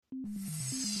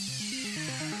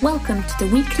Welcome to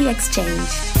the Weekly Exchange.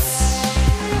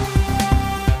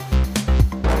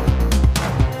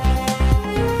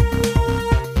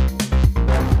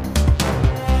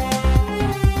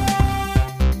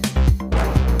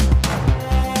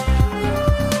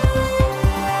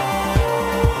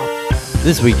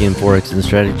 This week in Forex and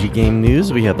Strategy Game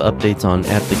News, we have updates on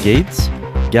At the Gates,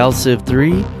 Gal Civ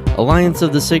 3, Alliance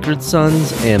of the Sacred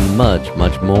Sons, and much,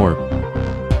 much more.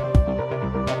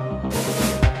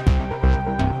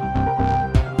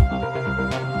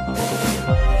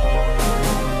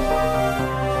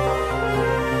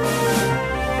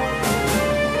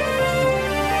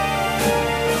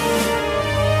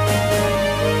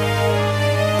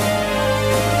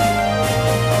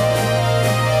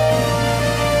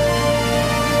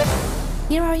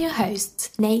 Here are your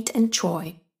hosts, Nate and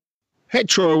Troy. Hey,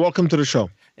 Troy, welcome to the show.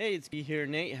 Hey, it's me here,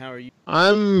 Nate. How are you?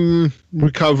 I'm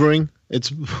recovering.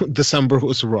 December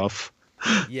was rough.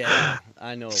 Yeah,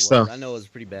 I know it was. So- I know it was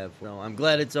pretty bad. So I'm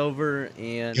glad it's over,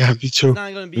 and Yeah, me too. it's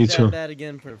not going to be Me that too. bad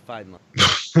again for 5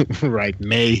 months. Right,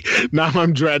 May. Now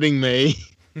I'm dreading May.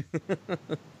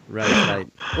 Right.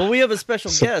 Well, we have a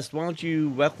special guest. Why don't you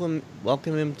welcome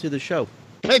him to the show?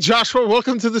 Hey, Joshua,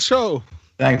 welcome to the show.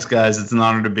 Thanks, guys. It's an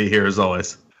honor to be here, as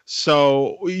always.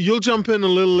 So you'll jump in a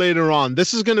little later on.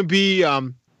 This is going to be,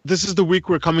 this is the week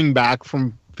we're coming back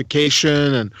from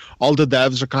vacation and all the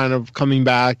devs are kind of coming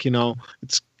back,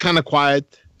 It's kind of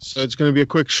quiet, so it's going to be a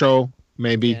quick show,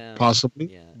 maybe, Yeah,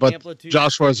 possibly. Yeah. But Amplitude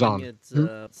Joshua's on. It's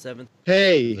 7th.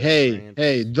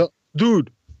 Hey, dude,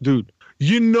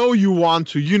 you want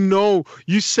to,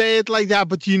 you say it like that,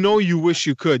 but you wish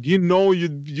you could.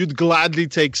 You'd gladly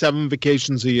take 7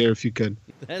 vacations a year if you could.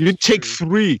 That's You'd take true.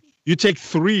 3. You'd take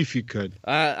 3 if you could.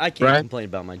 I can't Right? complain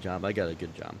about my job. I got a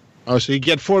good job. Oh, so you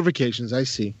get 4 vacations. I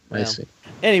see. I Yeah. see.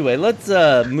 Anyway, let's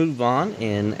move on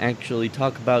and actually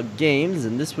talk about games.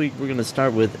 And this week we're going to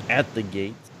start with At the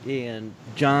Gates. And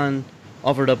John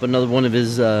offered up another one of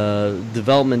his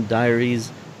development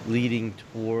diaries leading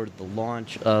toward the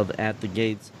launch of At the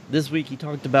Gates. This week he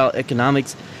talked about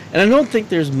economics. And I don't think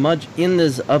there's much in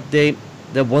this update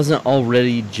that wasn't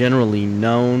already generally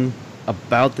known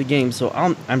about the game. So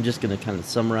I'm just going to kind of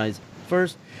summarize.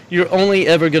 First, you're only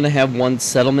ever going to have one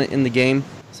settlement in the game.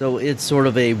 So it's sort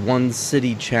of a one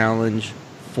city challenge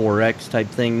 4X type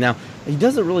thing. Now, he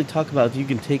doesn't really talk about if you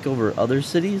can take over other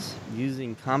cities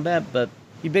using combat, but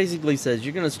he basically says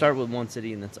you're going to start with one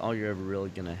city and that's all you're ever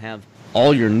really going to have.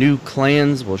 All your new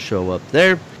clans will show up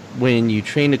there. When you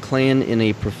train a clan in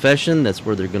a profession, that's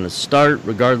where they're going to start,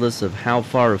 regardless of how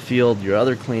far afield your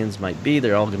other clans might be.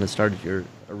 They're all going to start at your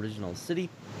original city.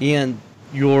 And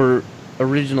your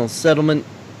original settlement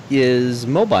is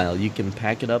mobile. You can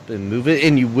pack it up and move it,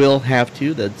 and you will have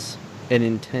to. That's an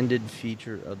intended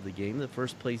feature of the game. The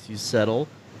first place you settle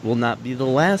will not be the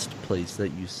last place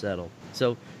that you settle.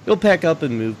 So you'll pack up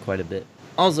and move quite a bit.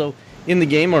 Also, in the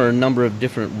game are a number of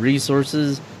different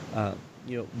resources,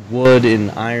 wood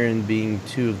and iron being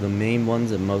 2 of the main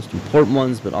ones and most important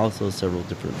ones, but also several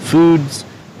different foods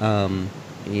and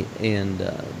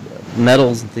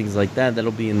metals and things like that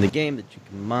that'll be in the game that you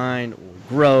can mine or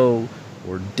grow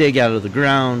or dig out of the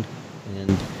ground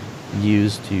and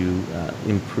use to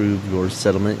improve your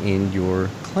settlement and your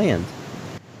clan.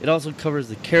 It also covers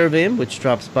the caravan, which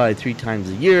drops by 3 times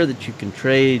a year, that you can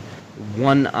trade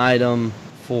 1 item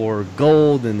for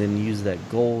gold and then use that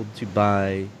gold to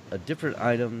buy a different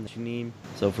item that you need.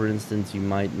 So for instance, you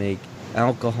might make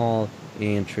alcohol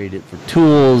and trade it for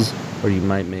tools, or you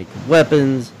might make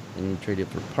weapons and trade it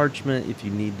for parchment if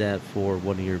you need that for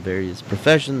one of your various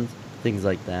professions, things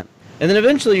like that. And then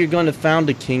eventually you're going to found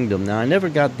a kingdom. Now, I never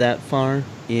got that far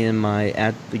in my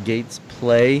At the Gates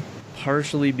play,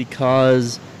 partially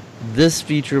because this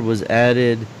feature was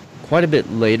added quite a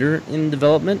bit later in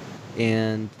development,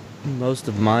 and most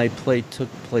of my play took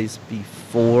place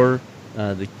before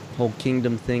the whole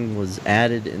kingdom thing was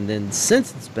added. And then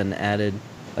since it's been added,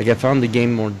 I found the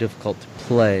game more difficult to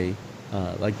play.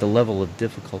 The level of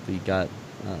difficulty got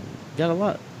a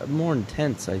lot more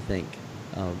intense, I think,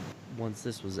 once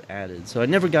this was added. So I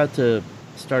never got to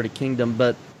start a kingdom,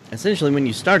 but essentially when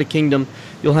you start a kingdom,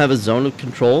 you'll have a zone of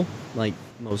control, like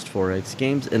most 4X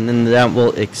games, and then that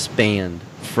will expand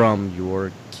from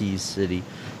your key city.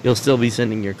 You'll still be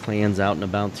sending your clans out and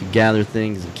about to gather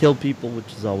things and kill people,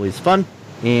 which is always fun,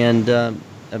 and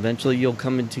eventually you'll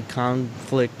come into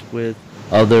conflict with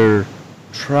other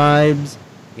tribes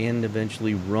and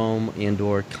eventually Rome and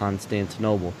or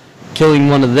Constantinople. Killing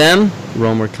one of them,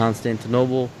 Rome or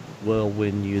Constantinople, will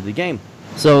win you the game.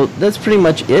 So that's pretty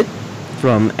much it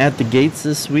from At the Gates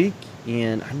this week,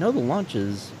 and I know the launch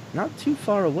is not too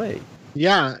far away.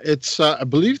 Yeah, it's, I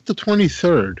believe, the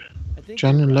 23rd. I think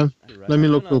January. Let me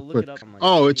look real quick.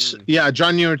 Oh, it's Steam.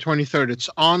 January 23rd. It's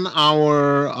on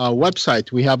our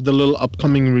website. We have the little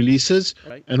upcoming releases,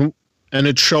 Right. and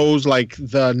it shows like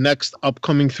the next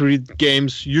upcoming 3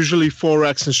 games. Usually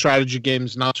 4X and strategy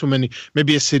games. Not too many.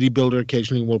 Maybe a city builder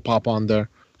occasionally will pop on there.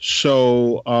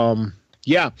 So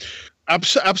yeah.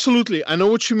 Absolutely. I know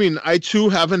what you mean. I, too,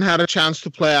 haven't had a chance to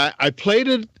play. I played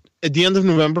it at the end of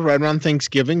November, right around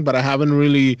Thanksgiving, but I haven't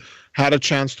really had a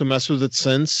chance to mess with it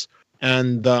since.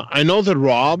 And I know that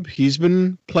Rob, he's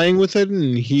been playing with it,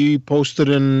 and he posted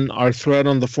in our thread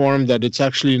on the forum that it's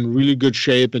actually in really good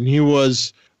shape, and he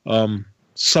was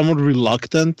somewhat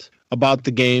reluctant about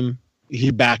the game. He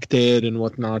backed it and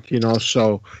whatnot,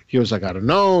 so he was like, I don't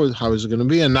know, how is it going to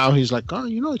be? And now he's like, oh,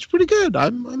 it's pretty good. I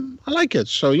like it.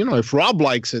 So, if Rob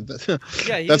likes it,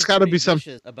 that's got to be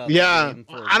something. Yeah.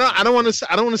 I don't want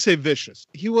to say vicious.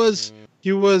 He was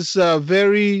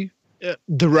very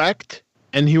direct,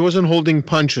 and he wasn't holding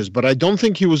punches, but I don't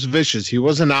think he was vicious. He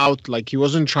wasn't out, like he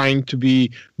wasn't trying to be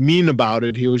mean about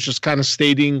it. He was just kind of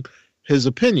stating his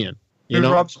opinion,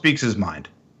 Rob speaks his mind.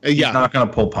 He's not going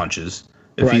to pull punches.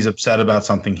 If he's upset about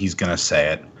something, he's going to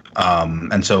say it.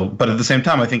 But at the same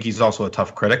time, I think he's also a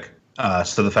tough critic.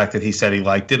 So the fact that he said he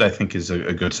liked it, I think, is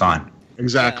a good sign.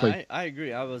 Exactly. Yeah, I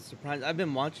agree. I was surprised. I've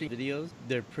been watching videos.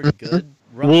 They're pretty good.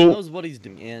 Rob knows what he's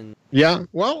doing. And yeah,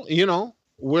 well,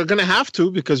 we're going to have to,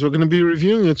 because we're going to be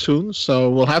reviewing it soon. So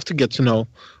we'll have to get to know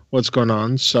what's going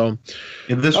on. So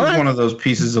this was one of those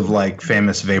pieces of like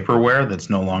famous vaporware that's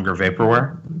no longer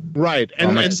vaporware. Right.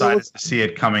 And I'm excited to see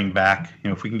it coming back.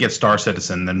 If we can get Star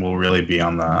Citizen, then we'll really be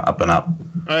on the up and up.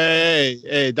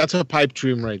 Hey, that's a pipe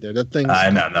dream right there. That thing. I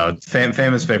know. No,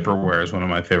 famous vaporware is one of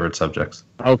my favorite subjects.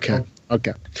 Okay.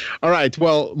 All right.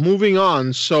 Well, moving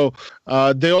on. So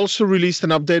they also released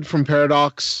an update from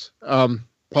Paradox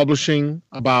Publishing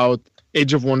about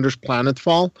Age of Wonders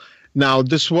Planetfall. Now,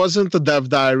 this wasn't the dev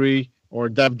diary or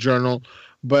dev journal,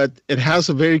 but it has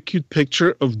a very cute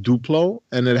picture of Duplo,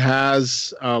 and it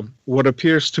has what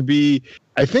appears to be,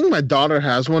 I think my daughter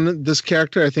has this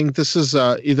character. I think this is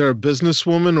either a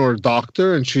businesswoman or a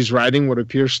doctor, and she's riding what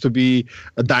appears to be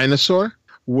a dinosaur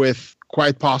with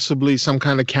quite possibly some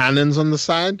kind of cannons on the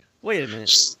side. Wait a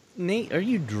minute. Nate, are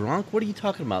you drunk? What are you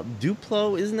talking about?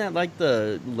 Duplo? Isn't that like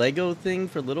the Lego thing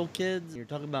for little kids? You're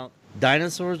talking about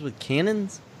dinosaurs with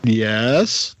cannons?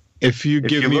 Yes. If you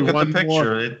give me look one at the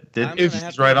picture, more,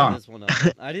 it's right on. This one up.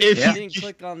 I didn't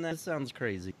click on that. Sounds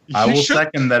crazy. I will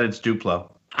second that it's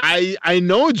Duplo. I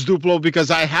know it's Duplo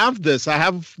because I have this. I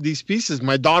have these pieces.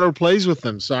 My daughter plays with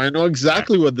them, so I know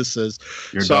exactly what this is.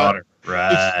 Your daughter,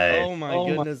 right? Oh my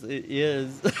goodness, it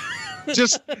is.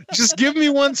 just give me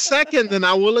 1 second, and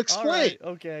I will explain.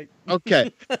 All right,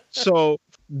 okay. So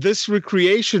this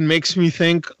recreation makes me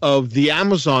think of the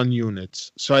Amazon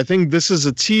units. So I think this is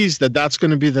a tease that's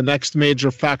going to be the next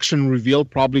major faction reveal,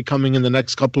 probably coming in the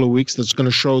next couple of weeks. That's going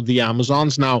to show the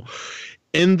Amazons. Now,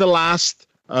 in the last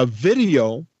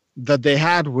video that they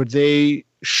had, where they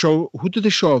who did they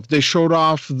show off? They showed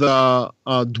off the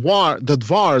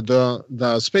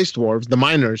space dwarves, the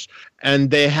miners, and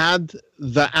they had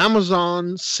the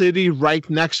Amazon city right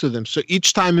next to them. So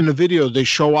each time in a video they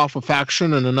show off a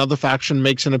faction and another faction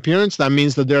makes an appearance, that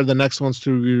means that they're the next ones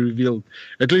to be revealed.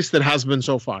 At least it has been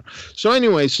so far. So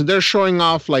anyway, so they're showing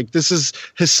off, like, this is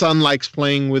his son likes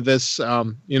playing with this,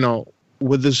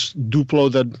 with this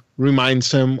Duplo that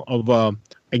reminds him of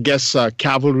I guess a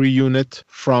cavalry unit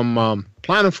from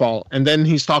Planetfall. And then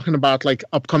he's talking about like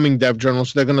upcoming dev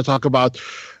journals. They're going to talk about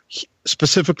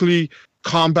specifically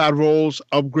combat roles,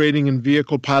 upgrading and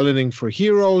vehicle piloting for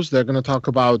heroes. They're going to talk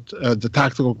about the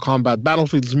tactical combat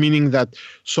battlefields, meaning that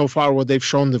so far what they've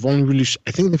shown, I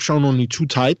think they've shown only 2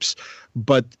 types.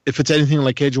 But if it's anything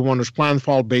like Age of Wonders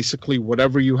Planetfall, basically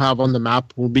whatever you have on the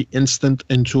map will be instant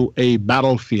into a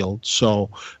battlefield. So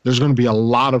there's going to be a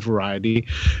lot of variety.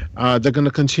 They're going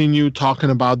to continue talking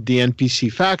about the NPC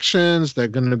factions. They're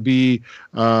going to be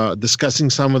discussing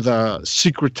some of the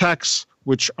secret texts,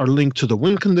 which are linked to the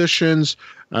win conditions,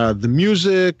 the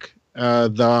music,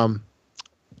 the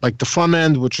front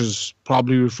end, which is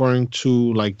probably referring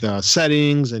to like the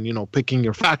settings and, picking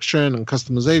your faction and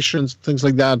customizations, things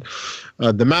like that.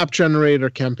 The map generator,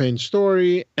 campaign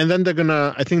story. And then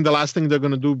I think the last thing they're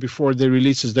going to do before they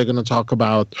release is they're going to talk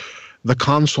about the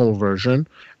console version.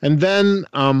 And then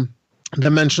they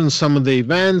mentioned some of the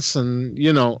events and,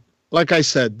 like I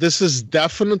said, this is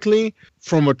definitely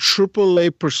from a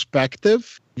AAA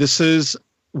perspective. This is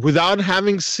without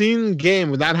having seen game,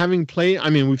 without having played, I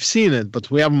mean, we've seen it, but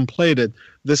we haven't played it.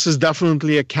 This is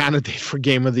definitely a candidate for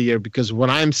Game of the Year because what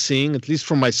I'm seeing, at least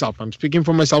for myself, I'm speaking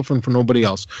for myself and for nobody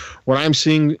else, what I'm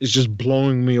seeing is just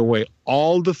blowing me away.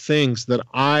 All the things that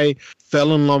I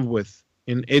fell in love with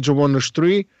in Age of Wonders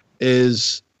 3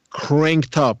 is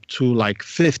cranked up to like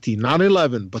 50, not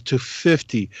 11, but to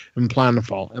 50 in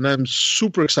Planetfall. And I'm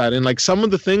super excited. And like some of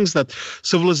the things that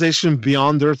Civilization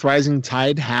Beyond Earth Rising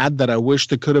Tide had that I wish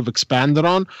they could have expanded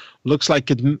on, looks like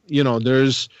it,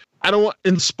 there's, I don't want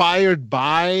inspired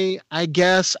by, I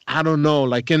guess, I don't know,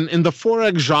 like in the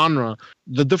 4X genre,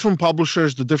 the different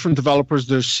publishers, the different developers,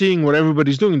 they're seeing what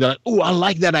everybody's doing. They're like, oh, I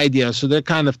like that idea. So they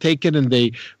kind of take it and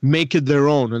they make it their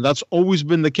own. And that's always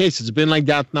been the case. It's been like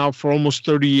that now for almost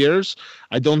 30 years.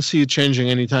 I don't see it changing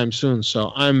anytime soon.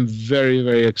 So I'm very,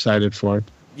 very excited for it.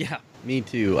 Yeah, me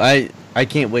too. I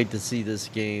can't wait to see this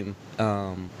game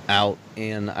out.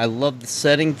 And I love the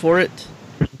setting for it.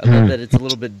 I love that it's a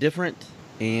little bit different.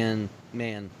 And,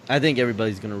 man, I think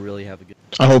everybody's going to really have a good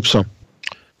time. I hope so.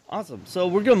 Awesome. So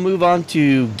we're going to move on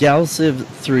to Galciv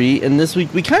 3. And this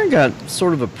week we kind of got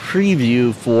sort of a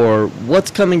preview for what's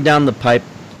coming down the pipe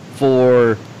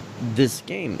for this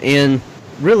game. And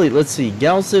really, let's see.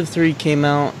 Galciv 3 came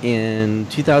out in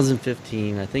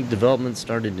 2015. I think development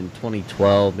started in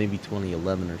 2012, maybe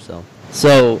 2011 or so.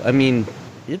 So, I mean,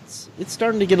 it's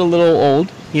starting to get a little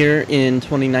old here in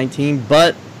 2019,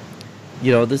 but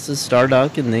this is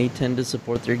Stardock, and they tend to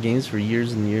support their games for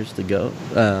years and years to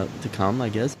come, I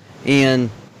guess. And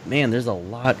man, there's a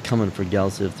lot coming for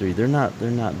Galciv 3. They're not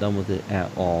done with it at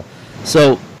all.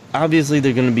 So obviously,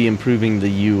 they're going to be improving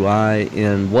the UI,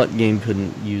 and what game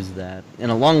couldn't use that? And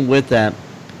along with that,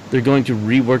 they're going to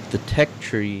rework the tech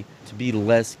tree to be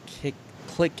less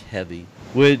click heavy,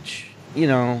 which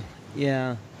I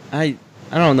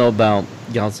don't know about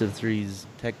Galciv 3's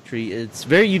tech tree. It's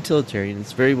very utilitarian.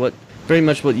 It's very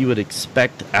much what you would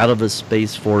expect out of a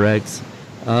Space 4X.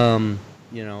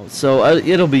 So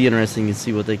it'll be interesting to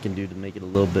see what they can do to make it a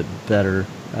little bit better.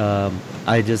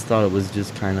 I just thought it was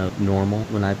just kind of normal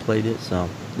when I played it, so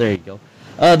there you go.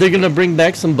 They're going to bring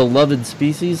back some beloved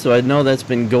species, so I know that's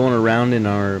been going around in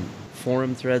our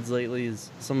forum threads lately, is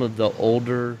some of the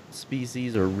older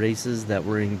species or races that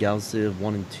were in Galciv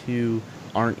 1 and 2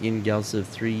 aren't in Galciv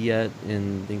 3 yet,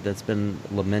 and I think that's been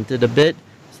lamented a bit.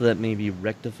 So that may be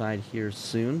rectified here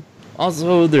soon.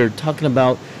 Also, they're talking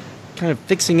about kind of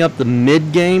fixing up the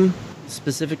mid-game,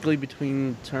 specifically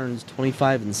between turns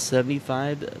 25 and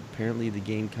 75. Apparently, the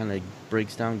game kind of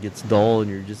breaks down, gets dull,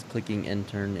 and you're just clicking end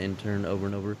turn over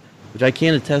and over, which I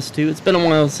can attest to. It's been a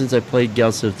while since I played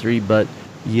Galciv 3, but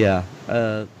yeah,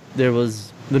 there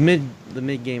was the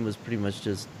mid game was pretty much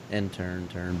just end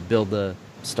turn, build a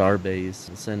star base,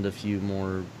 and send a few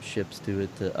more ships to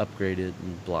it to upgrade it,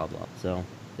 and blah blah. So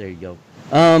there you go.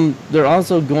 They're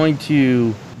also going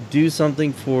to do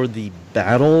something for the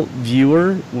battle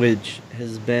viewer, which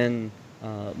has been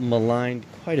maligned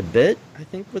quite a bit, I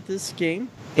think, with this game.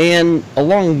 And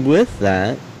along with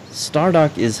that,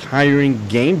 Stardock is hiring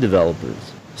game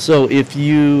developers. So if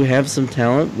you have some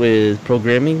talent with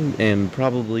programming and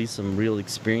probably some real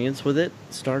experience with it,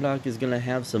 Stardock is going to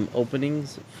have some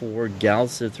openings for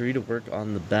Galciv 3 to work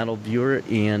on the battle viewer,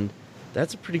 and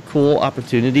that's a pretty cool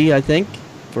opportunity, I think,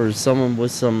 for someone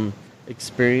with some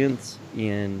experience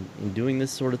in doing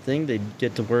this sort of thing. They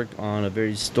get to work on a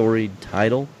very storied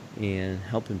title and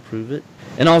help improve it.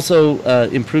 And also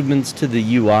improvements to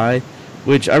the UI,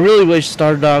 which I really wish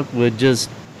Stardock would just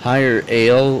hire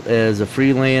Ale as a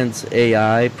freelance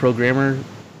AI programmer.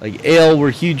 Like, Ale,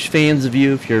 we're huge fans of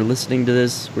you. If you're listening to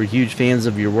this, we're huge fans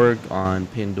of your work on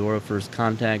Pandora First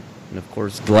Contact and, of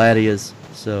course, Gladius.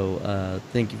 So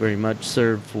thank you very much,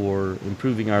 sir, for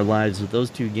improving our lives with those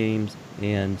two games.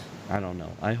 And I don't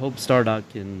know. I hope Stardock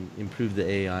can improve the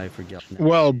AI for Galciv.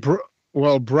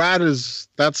 Well, Brad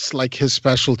that's like his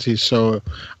specialty. So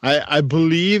I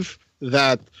believe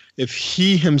that if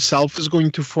he himself is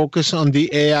going to focus on the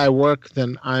AI work,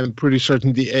 then I'm pretty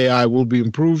certain the AI will be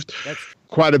improved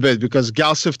quite a bit, because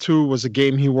Galciv 2 was a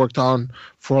game he worked on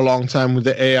for a long time with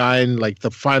the AI, and like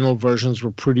the final versions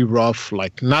were pretty rough,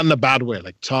 like not in a bad way,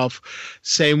 like tough.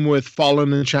 Same with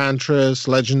Fallen Enchantress,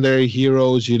 Legendary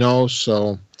Heroes,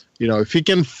 so if he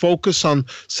can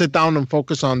sit down and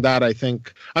focus on that, I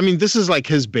think, this is like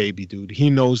his baby, dude. He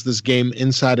knows this game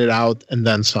inside and out and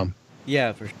then some.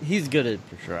 Yeah, he's good at it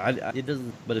for sure. It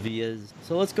doesn't, but if he is,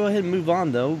 so let's go ahead and move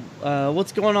on though.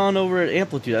 What's going on over at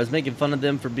Amplitude? I was making fun of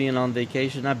them for being on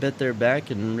vacation. I bet they're back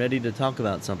and ready to talk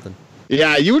about something.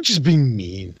 Yeah, you were just being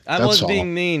mean. I was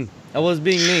being mean.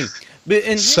 But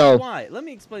here's why. Let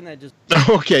me explain that just.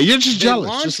 Okay, you're just jealous.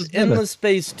 Launched Endless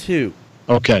Space 2.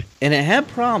 Okay. And it had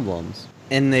problems,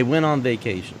 and they went on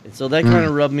vacation. And so that kind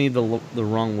of rubbed me the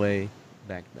wrong way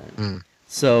back then.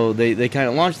 So they kind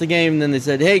of launched the game, and then they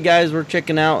said, hey, guys, we're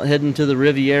checking out, heading to the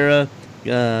Riviera,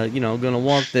 going to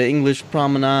walk the English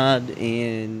Promenade,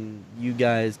 and you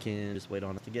guys can just wait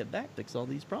on it to get back, fix all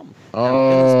these problems.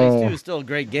 Now, Space 2 is still a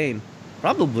great game.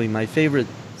 Probably my favorite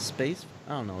space.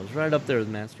 I don't know. It's right up there with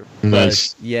Master.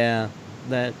 Nice. But, yeah,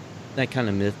 that kind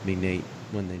of miffed me, Nate,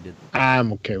 when they did that.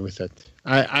 I'm okay with it.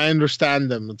 I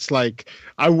understand them. It's like,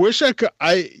 I wish I could.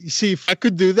 If I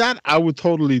could do that, I would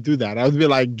totally do that. I would be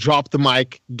like, drop the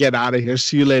mic, get out of here,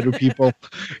 see you later, people.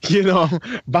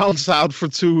 Bounce out for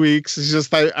 2 weeks. It's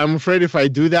just, I'm afraid if I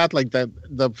do that, like that,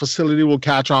 the facility will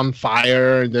catch on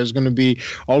fire. There's going to be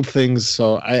all things.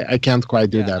 So I can't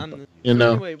quite do that.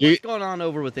 Anyway, what's going on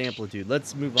over with Amplitude?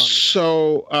 Let's move on.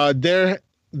 So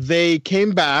they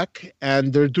came back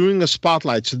and they're doing a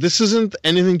spotlight. So this isn't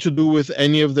anything to do with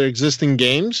any of their existing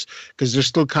games because they're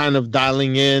still kind of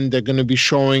dialing in. They're going to be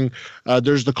showing,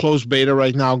 there's the closed beta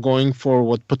right now going for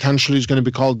what potentially is going to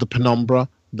be called the Penumbra.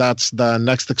 That's the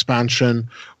next expansion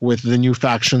with the new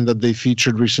faction that they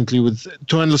featured recently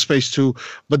to Endless Space 2.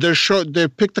 But they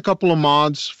picked a couple of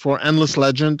mods for Endless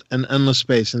Legend and Endless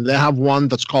Space. And they have one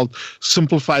that's called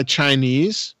Simplified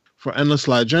Chinese for Endless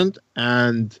Legend.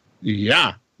 And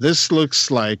yeah, this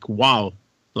looks like, wow,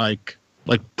 like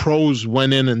pros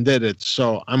went in and did it.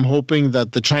 So I'm hoping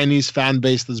that the Chinese fan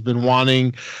base that's been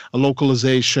wanting a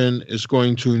localization is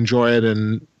going to enjoy it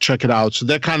and check it out. So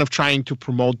they're kind of trying to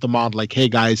promote the mod like, hey,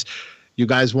 guys, you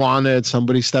guys want it.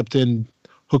 Somebody stepped in,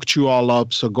 hooked you all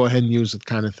up, so go ahead and use it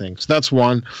kind of thing. So that's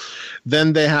one.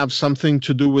 Then they have something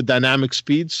to do with dynamic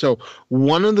speed. So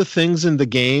one of the things in the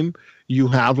game you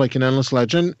have, like in Endless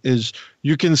Legend, is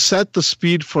you can set the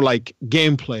speed for like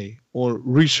gameplay or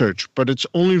research, but it's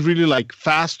only really like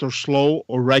fast or slow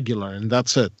or regular, and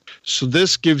that's it. So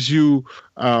this gives you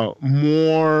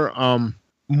more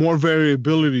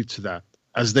variability to that.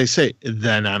 As they say,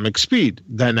 dynamic speed,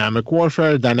 dynamic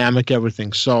warfare, dynamic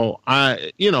everything. So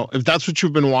if that's what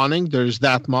you've been wanting, there's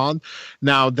that mod.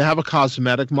 Now they have a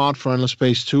cosmetic mod for Endless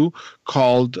Space 2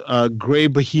 called Gray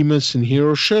Behemoths and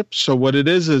Hero Ship. So what it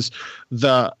is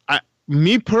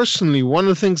me personally, one of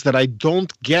the things that I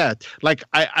don't get, like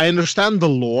I understand the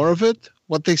lore of it,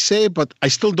 what they say, but I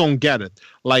still don't get it.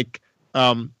 Like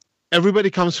everybody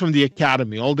comes from the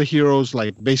academy. All the heroes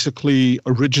like basically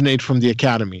originate from the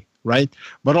academy. Right?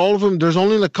 But all of them, there's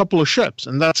only a couple of ships,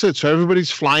 and that's it. So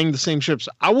everybody's flying the same ships.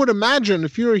 I would imagine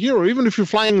if you're a hero, even if you're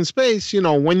flying in space,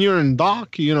 when you're in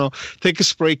dock, take a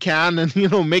spray can and,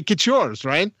 make it yours,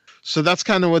 right? So that's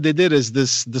kind of what they did is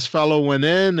this fellow went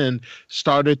in and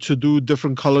started to do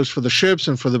different colors for the ships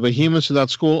and for the behemoths. So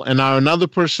that's cool. And now another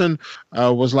person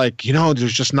was like,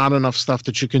 there's just not enough stuff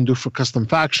that you can do for custom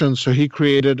factions. So he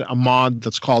created a mod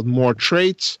that's called More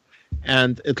Traits.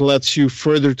 And it lets you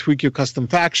further tweak your custom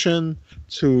faction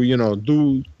to,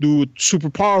 do super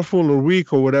powerful or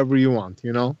weak or whatever you want,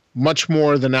 much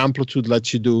more than Amplitude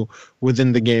lets you do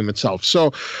within the game itself.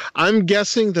 So I'm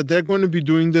guessing that they're going to be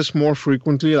doing this more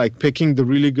frequently, like picking the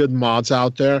really good mods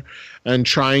out there and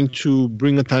trying to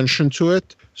bring attention to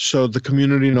it so the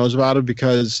community knows about it,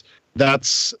 because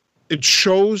it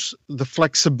shows the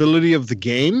flexibility of the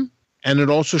game. And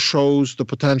it also shows the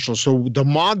potential. So the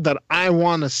mod that I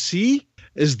want to see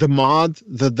is the mod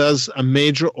that does a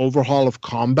major overhaul of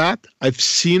combat. I've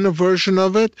seen a version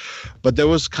of it, but there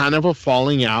was kind of a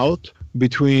falling out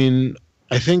between,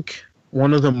 I think,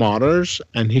 one of the modders,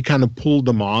 and he kind of pulled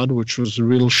the mod, which was a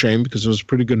real shame because it was a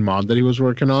pretty good mod that he was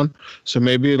working on. So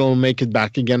maybe it'll make it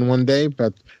back again one day.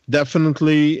 But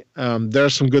definitely there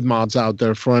are some good mods out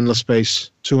there for Endless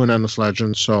Space 2 and Endless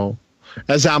Legends. So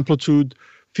as Amplitude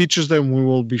features them, we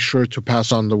will be sure to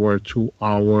pass on the word to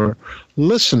our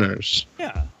listeners.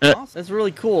 Yeah, awesome. That's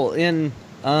really cool. And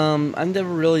I've never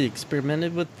really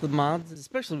experimented with the mods,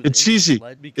 especially with it's easy.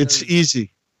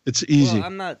 It's easy.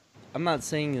 Well, I'm not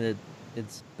saying that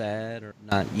it's bad or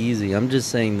not easy. I'm just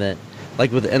saying that,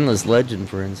 like with Endless Legend,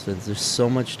 for instance, there's so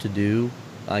much to do.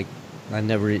 Like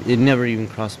it never even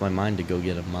crossed my mind to go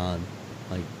get a mod.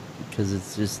 Like, because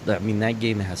it's just, that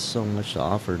game has so much to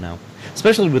offer now,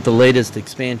 especially with the latest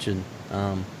expansion.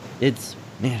 It's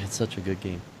such a good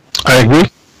game. I agree.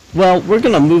 Well, we're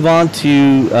going to move on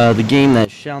to the game that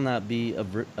shall not be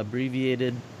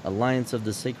abbreviated, Alliance of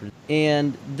the Sacred.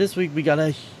 And this week we got a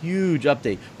huge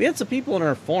update. We had some people in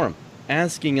our forum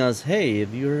asking us, hey,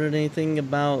 have you heard anything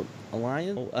about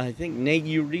Alliance? I think, Nate,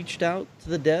 you reached out to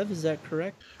the dev, is that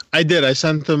correct? I did. I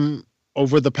sent them,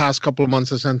 over the past couple of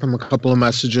months, I sent them a couple of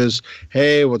messages.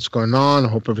 Hey, what's going on? I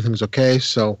hope everything's okay.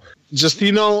 So just,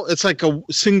 it's like a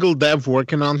single dev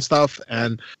working on stuff.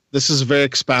 And this is a very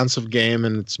expansive game,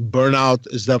 and its burnout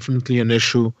is definitely an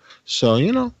issue. So,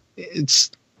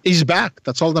 he's back.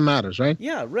 That's all that matters, right?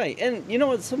 Yeah, right. And you know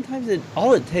what? Sometimes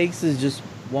all it takes is just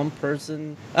one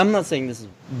person. I'm not saying this is,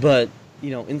 but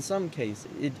in some case,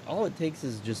 all it takes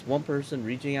is just one person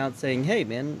reaching out saying, "Hey,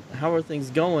 man, how are things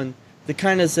going?" To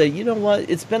kind of say, you know what?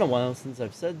 It's been a while since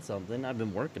I've said something. I've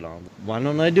been working on it. Why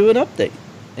don't I do an update?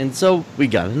 And so we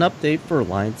got an update for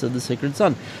Alliance of the Sacred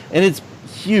Sun, and it's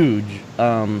huge.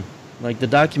 Like the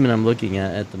document I'm looking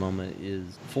at the moment is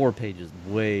 4 pages,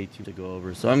 way too to go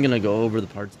over. So I'm going to go over the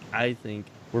parts I think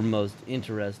were most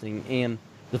interesting. And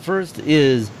the first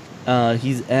is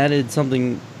he's added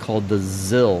something called the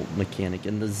Zill mechanic.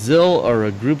 And the Zill are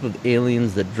a group of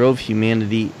aliens that drove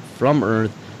humanity from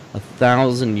Earth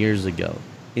 1,000 years ago.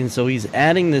 And so he's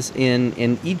adding this in,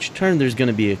 and each turn there's going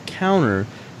to be a counter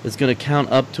that's going to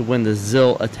count up to when the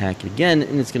Zill attack again,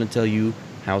 and it's going to tell you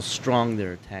how strong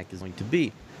their attack is going to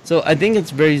be. So I think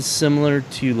it's very similar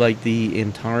to like the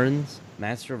Antarans,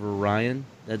 Master of Orion,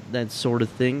 that sort of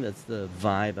thing. That's the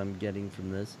vibe I'm getting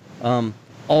from this.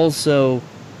 Also,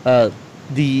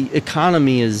 the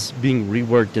economy is being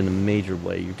reworked in a major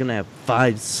way. You're going to have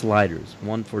 5 sliders,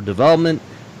 one for development,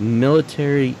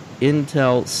 military,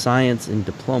 intel, science, and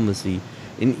diplomacy.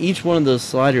 And each one of those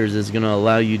sliders is going to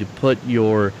allow you to put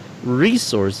your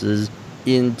resources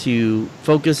into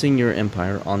focusing your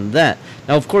empire on that.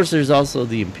 Now, of course, there's also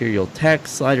the Imperial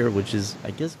Tax slider, which is, I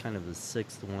guess, kind of the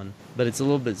 6th one, but it's a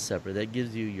little bit separate. That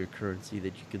gives you your currency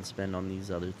that you can spend on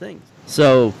these other things.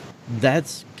 So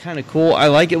that's kind of cool. I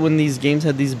like it when these games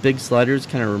had these big sliders.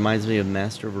 Kind of reminds me of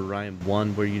Master of Orion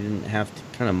 1, where you didn't have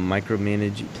to kind of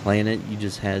micromanage your planet. You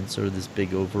just had sort of this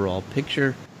big overall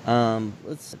picture.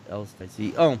 Let's see what else I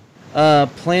see.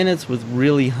 Planets with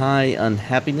really high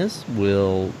unhappiness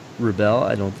will rebel.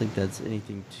 I don't think that's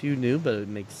anything too new, but it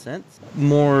makes sense.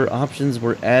 More options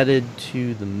were added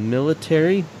to the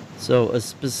military, so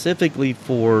specifically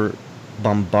for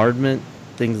bombardment,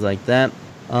 things like that.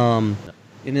 In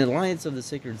the Alliance of the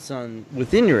Sacred Sun,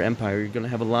 within your empire, you're going to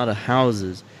have a lot of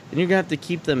houses, and you're going to have to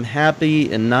keep them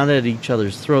happy and not at each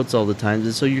other's throats all the time,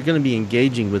 and so you're going to be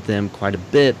engaging with them quite a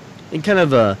bit in kind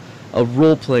of a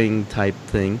role-playing type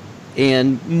thing.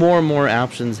 And more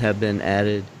options have been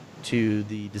added to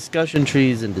the discussion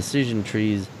trees and decision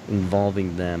trees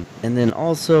involving them. And then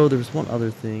also, there's one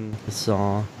other thing I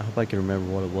saw. I hope I can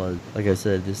remember what it was. Like I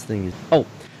said, this thing is... Oh,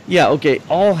 yeah, okay.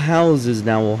 All houses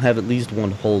now will have at least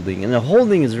one holding. And the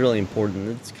holding is really important.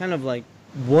 It's kind of like,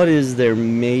 what is their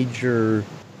major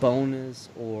bonus,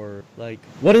 or like,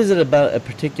 what is it about a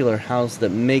particular house that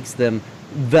makes them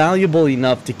valuable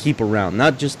enough to keep around,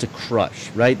 not just to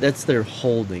crush, right? That's their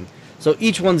holding. So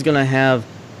each one's going to have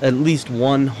at least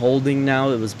one holding now.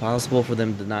 It was possible for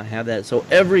them to not have that. So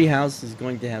every house is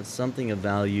going to have something of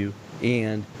value.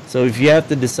 And so if you have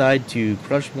to decide to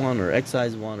crush one or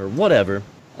excise one or whatever,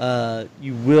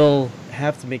 you will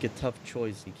have to make a tough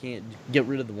choice. You can't get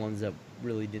rid of the ones that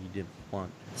really didn't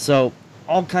want. So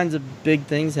all kinds of big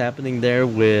things happening there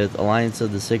with Alliance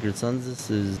of the Sacred Sons. This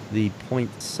is the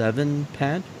 0.7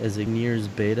 patch as it nears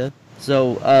beta.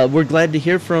 So we're glad to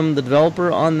hear from the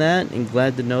developer on that, and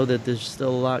glad to know that there's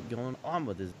still a lot going on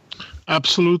with this.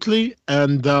 Absolutely.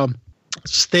 And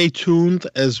stay tuned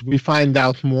as we find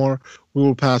out more. We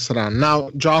will pass it on.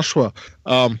 Now, Joshua,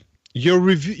 your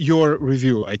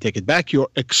review, I take it back, your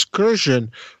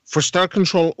excursion for Star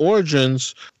Control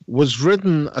Origins was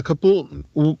written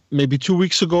maybe 2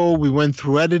 weeks ago. We went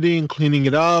through editing, cleaning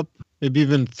it up. Maybe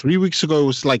even 3 weeks ago. It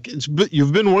was like,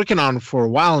 you've been working on it for a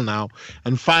while now,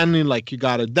 and finally, like, you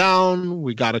got it down,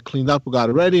 we got it cleaned up, we got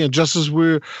it ready, and just as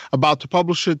we're about to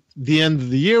publish it, the end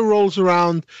of the year rolls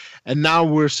around, and now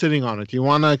we're sitting on it. You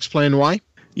want to explain why?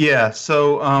 Yeah,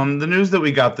 so the news that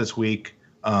we got this week,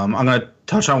 I'm going to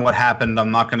touch on what happened. I'm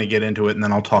not going to get into it, and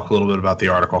then I'll talk a little bit about the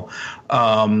article.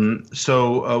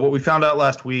 So what we found out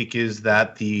last week is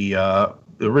that the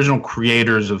original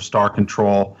creators of Star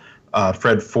Control,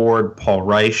 Fred Ford, Paul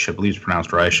Reich, I believe it's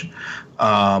pronounced Reich,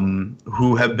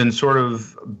 who have been sort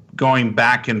of going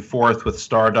back and forth with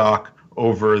Stardock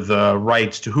over the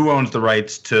rights to who owns the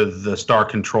rights to the Star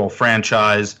Control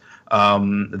franchise.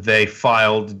 They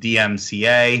filed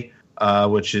DMCA,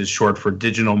 which is short for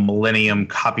Digital Millennium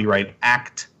Copyright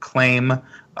Act claim.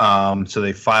 So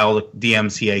they filed a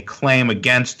DMCA claim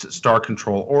against Star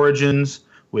Control Origins,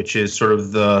 which is sort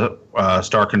of the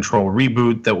Star Control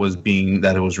reboot that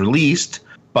was released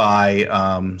by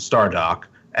Stardock.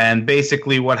 And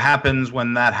basically what happens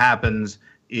when that happens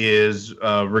is,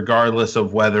 regardless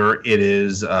of whether it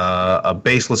is a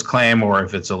baseless claim or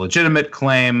if it's a legitimate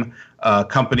claim,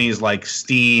 companies like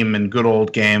Steam and Good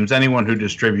Old Games, anyone who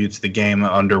distributes the game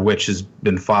under which has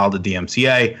been filed a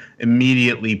DMCA,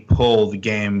 immediately pull the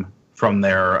game from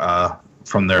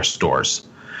their stores.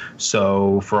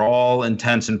 So for all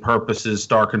intents and purposes,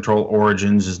 Star Control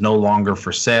Origins is no longer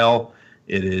for sale.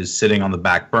 It is sitting on the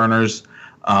back burners.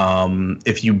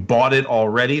 If you bought it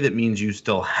already, that means you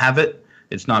still have it.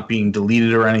 It's not being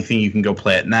deleted or anything. You can go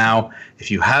play it now. If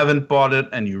you haven't bought it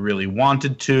and you really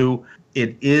wanted to,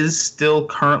 it is still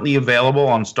currently available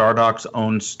on Stardoc's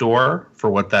own store for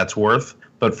what that's worth.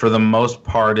 But for the most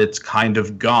part, it's kind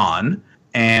of gone.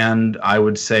 And I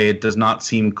would say it does not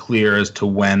seem clear as to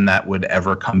when that would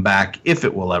ever come back, if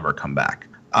it will ever come back.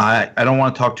 I don't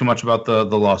want to talk too much about the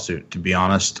lawsuit, to be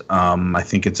honest. I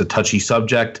think it's a touchy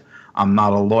subject. I'm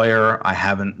not a lawyer. I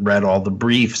haven't read all the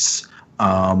briefs.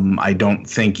 I don't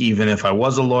think even if I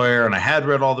was a lawyer and I had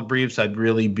read all the briefs, I'd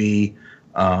really be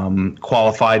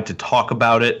qualified to talk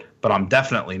about it. But I'm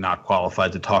definitely not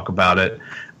qualified to talk about it.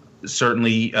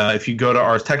 Certainly, if you go to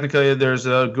Ars Technica, there's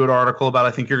a good article about it.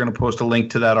 I think you're going to post a link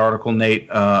to that article, Nate,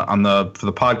 for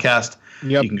the podcast.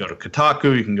 Yep. You can go to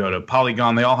Kotaku. You can go to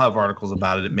Polygon. They all have articles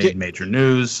about it. It made major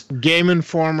news. Game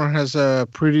Informer has a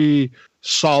pretty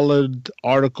solid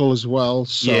article as well.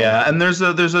 So. Yeah, and there's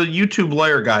a YouTube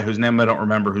lawyer guy whose name I don't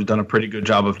remember who's done a pretty good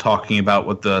job of talking about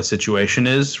what the situation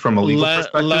is from a legal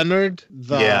perspective. Leonard.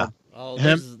 Oh,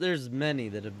 there's many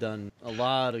that have done a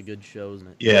lot of good shows.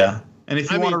 Yeah. And if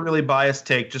you want a really biased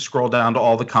take, just scroll down to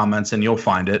all the comments and you'll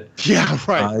find it. Yeah,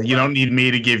 right. You don't need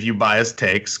me to give you biased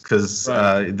takes because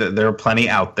there are plenty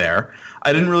out there.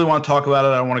 I didn't really want to talk about it.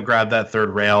 I don't want to grab that third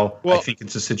rail. Well, I think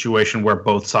it's a situation where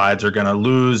both sides are going to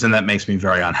lose, and that makes me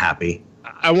very unhappy.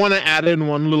 I want to add in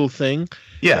one little thing.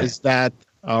 Yeah. Is that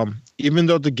even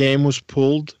though the game was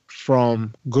pulled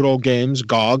from Good Old Games,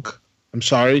 GOG,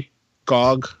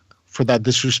 for that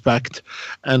disrespect,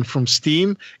 and from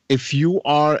Steam, if you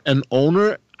are an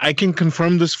owner, I can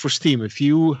confirm this for Steam. If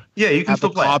you you can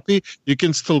still play it. You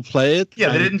can still play it.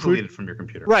 Yeah, they didn't delete it from your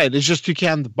computer. Right, it's just you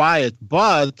can't buy it.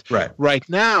 But right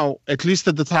now, at least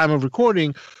at the time of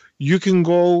recording, you can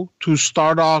go to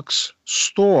Stardoc's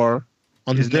store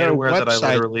on their website. That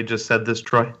I literally just said this,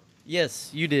 Troy? Yes,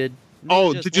 you did.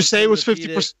 Did you say it was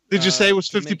 50%? Did you say it was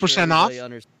 50% off?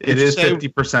 It is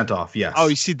 50% off. Yes. Oh,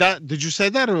 you see that? Did you say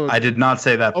that? Or? I did not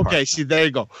say that. Okay. See, there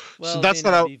you go. Well, so that's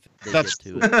what I. That's.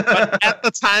 But at the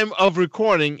time of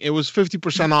recording, it was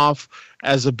 50% off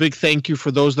as a big thank you for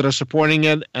those that are supporting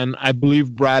it. And I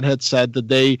believe Brad had said that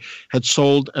they had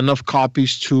sold enough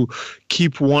copies to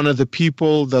keep one of the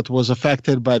people that was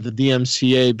affected by the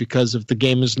DMCA because if the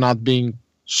game is not being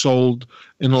sold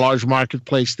in a large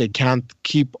marketplace, they can't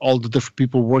keep all the different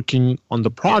people working on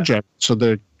the project. So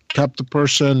they kept the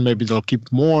person, maybe they'll keep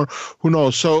more, who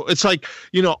knows. So it's like,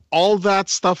 all that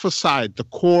stuff aside, the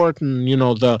court and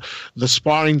the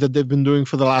sparring that they've been doing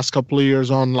for the last couple of years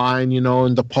online,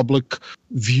 in the public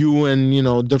view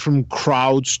and different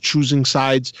crowds choosing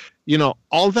sides,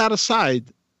 all that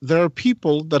aside, there are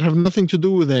people that have nothing to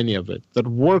do with any of it that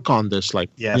work on this, so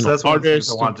that's one of the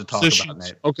things I wanted to talk about,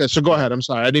 Nate. Okay, so go ahead. I'm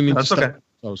sorry, I didn't mean to.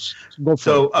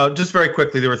 Okay. Just very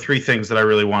quickly, there were three things that I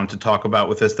really wanted to talk about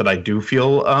with this that I do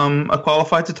feel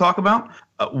qualified to talk about.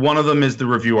 One of them is the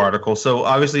review article. So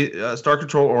obviously, Star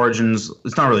Control Origins,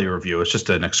 it's not really a review, it's just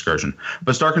an excursion.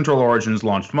 But Star Control Origins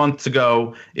launched months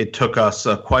ago. It took us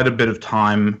quite a bit of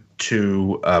time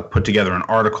to put together an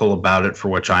article about it, for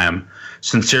which I am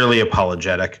sincerely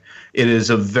apologetic. It is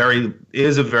a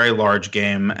very large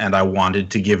game, and I wanted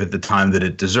to give it the time that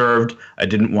it deserved. I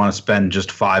didn't want to spend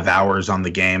just 5 hours on the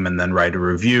game and then write a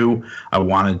review. I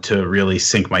wanted to really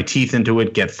sink my teeth into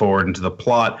it, get forward into the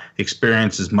plot,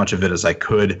 experience as much of it as I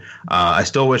could. I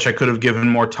still wish I could have given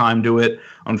more time to it.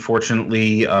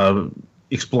 Unfortunately,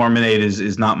 Explorminate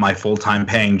is not my full-time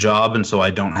paying job, and so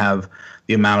I don't have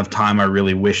the amount of time I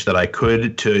really wish that I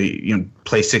could to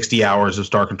play 60 hours of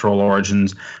Star Control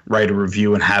Origins, write a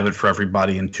review, and have it for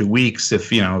everybody in 2 weeks.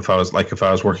 If I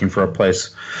was working for a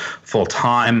place full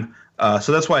time,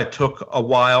 so that's why it took a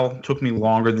while. It took me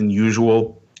longer than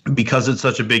usual because it's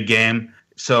such a big game.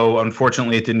 So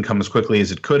unfortunately, it didn't come as quickly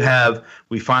as it could have.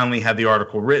 We finally had the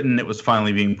article written. It was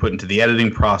finally being put into the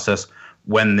editing process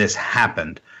when this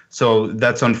happened. So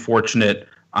that's unfortunate.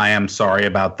 I am sorry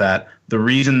about that. The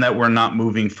reason that we're not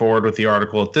moving forward with the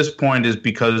article at this point is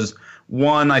because,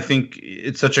 one, I think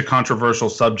it's such a controversial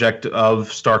subject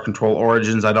of Star Control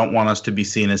Origins. I don't want us to be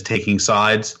seen as taking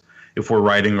sides. If we're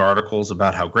writing articles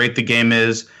about how great the game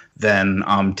is, then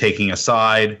taking a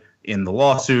side in the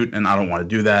lawsuit, and I don't want to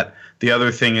do that. The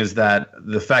other thing is that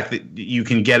the fact that you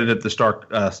can get it at the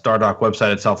Stardock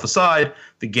website itself aside,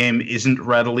 the game isn't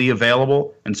readily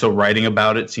available, and so writing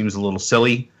about it seems a little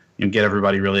silly. You get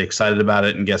everybody really excited about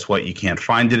it, and guess what? You can't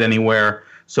find it anywhere.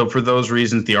 So for those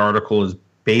reasons, the article is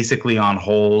basically on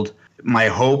hold. My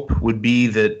hope would be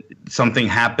that something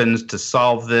happens to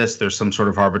solve this. There's some sort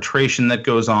of arbitration that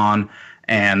goes on,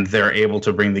 and they're able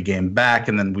to bring the game back,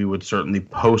 and then we would certainly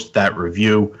post that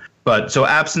review. But so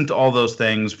absent all those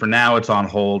things, for now it's on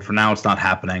hold. For now it's not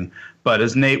happening. But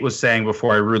as Nate was saying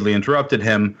before I rudely interrupted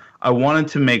him, I wanted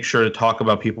to make sure to talk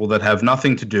about people that have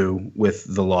nothing to do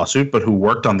with the lawsuit, but who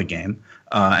worked on the game.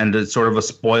 And it's sort of a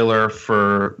spoiler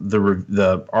for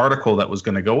the article that was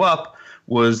going to go up,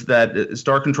 was that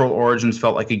Star Control Origins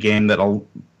felt like a game that a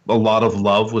lot of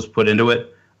love was put into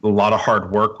it. A lot of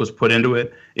hard work was put into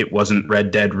it. It wasn't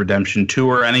Red Dead Redemption 2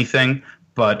 or anything,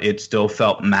 but it still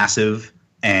felt massive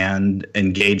and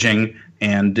engaging,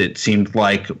 and it seemed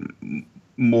like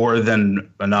more than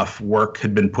enough work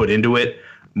had been put into it,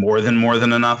 more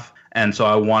than enough. And so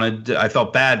I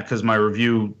felt bad because my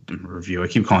review, I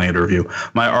keep calling it a review,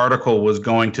 my article was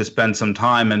going to spend some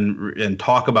time and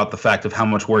talk about the fact of how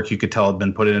much work you could tell had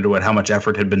been put into it, how much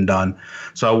effort had been done.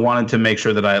 So I wanted to make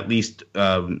sure that I at least,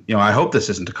 I hope this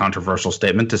isn't a controversial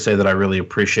statement to say that I really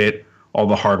appreciate all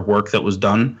the hard work that was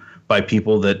done by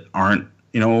people that aren't,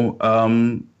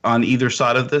 on either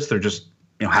side of this. They're just,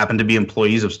 happen to be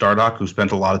employees of Stardock who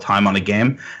spent a lot of time on a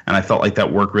game, and I felt like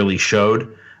that work really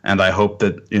showed. And I hope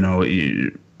that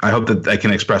I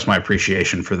can express my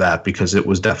appreciation for that, because it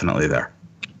was definitely there.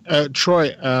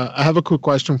 Troy, I have a quick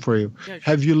question for you. Yeah,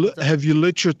 sure. Have you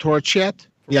lit your torch yet?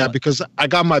 Yeah, because I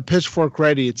got my pitchfork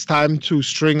ready. It's time to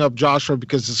string up Joshua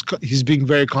because he's being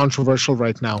very controversial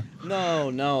right now.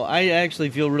 No. I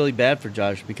actually feel really bad for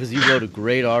Josh because he wrote a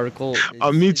great article.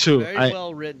 Me too. It's very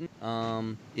well written.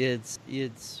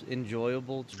 It's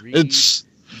enjoyable to read. It's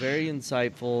very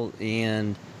insightful,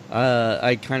 and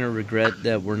I kind of regret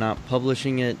that we're not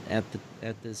publishing it at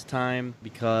this time,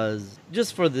 because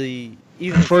just for the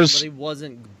even if somebody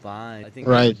wasn't buying, I think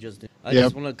right. I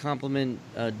just want to compliment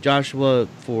Joshua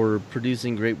for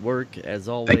producing great work as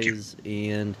always,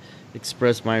 and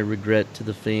express my regret to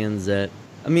the fans that.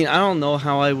 I mean, I don't know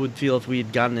how I would feel if we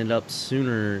had gotten it up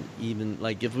sooner, even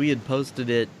like if we had posted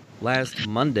it last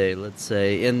Monday, let's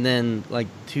say, and then like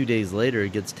 2 days later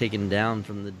it gets taken down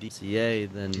from the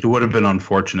DCA, then it would have been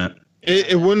unfortunate.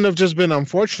 It wouldn't have just been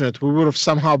unfortunate. We would have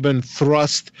somehow been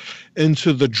thrust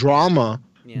into the drama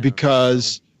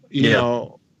because, you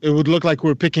know, it would look like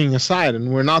we're picking a side,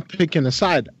 and we're not picking a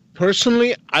side.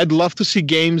 Personally, I'd love to see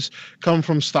games come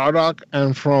from Stardock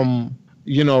and from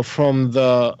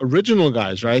the original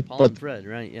guys, right? Paul and Fred,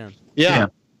 right? Yeah.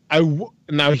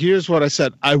 Now, here's what I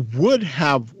said. I would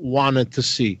have wanted to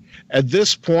see. At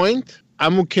this point,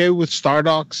 I'm okay with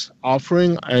Stardock's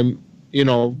offering.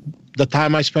 The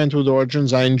time I spent with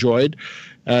Origins, I enjoyed.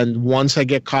 And once I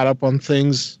get caught up on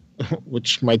things,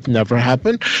 which might never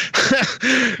happen,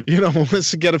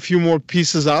 once I get a few more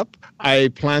pieces up, I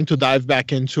plan to dive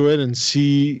back into it and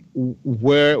see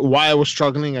why I was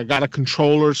struggling. I got a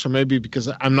controller, so maybe because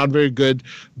I'm not very good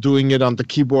doing it on the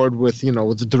keyboard with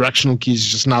the directional keys,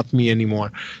 just not me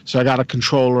anymore. So I got a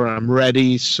controller, I'm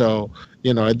ready. So,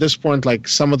 at this point, like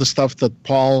some of the stuff that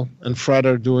Paul and Fred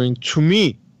are doing, to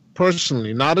me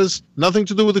personally, nothing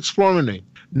to do with Explorminate,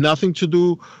 nothing to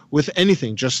do with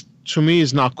anything, just to me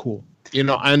is not cool.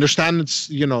 I understand it's,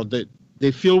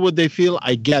 they feel what they feel.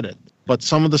 I get it. But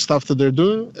some of the stuff that they're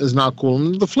doing is not cool.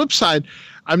 And the flip side,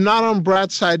 I'm not on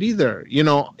Brad's side either.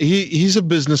 He's a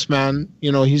businessman.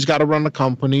 He's got to run a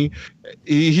company.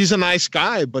 He's a nice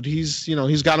guy, but he's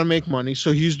got to make money.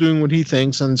 So he's doing what he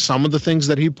thinks. And some of the things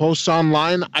that he posts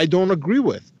online, I don't agree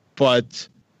with. But,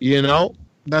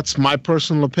 that's my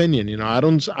personal opinion.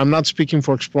 I'm not speaking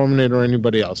for Explorminate or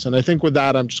anybody else. And I think with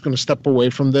that, I'm just going to step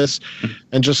away from this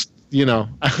and just,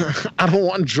 I don't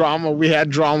want drama. We had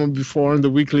drama before in the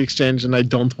weekly exchange, and I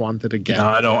don't want it again. No,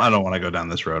 I don't want to go down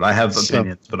this road. I have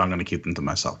opinions, but I'm going to keep them to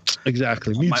myself.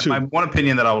 Exactly. Me too. My one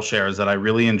opinion that I will share is that I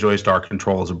really enjoy Star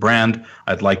Control as a brand.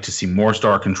 I'd like to see more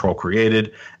Star Control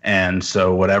created. And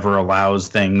so whatever allows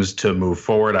things to move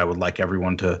forward, I would like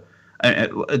everyone to.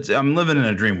 I'm living in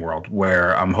a dream world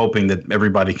where I'm hoping that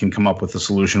everybody can come up with a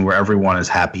solution where everyone is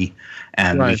happy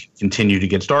and we can continue to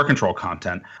get Star Control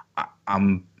content.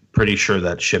 I'm pretty sure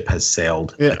that ship has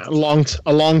sailed. Yeah, a long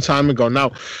time ago.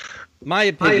 Now, my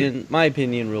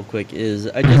opinion, real quick, is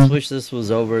I just wish this was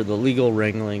over. The legal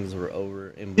wranglings were over,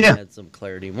 and we had some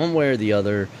clarity, one way or the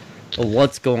other, of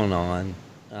what's going on.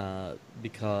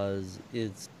 Because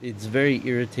it's very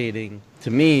irritating to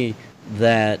me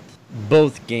that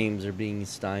both games are being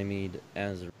stymied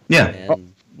as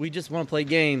and we just want to play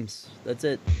games. That's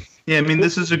it. Yeah, I mean,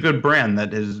 this is a good brand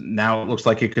that is now, it looks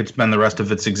like it could spend the rest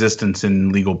of its existence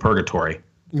in legal purgatory.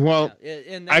 Well,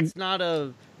 and that's not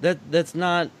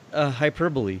a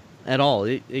hyperbole at all.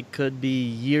 It could be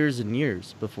years and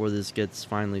years before this gets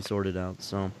finally sorted out.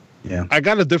 So yeah, I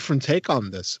got a different take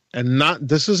on this, and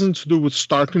this isn't to do with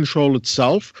Star Control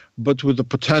itself, but with the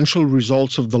potential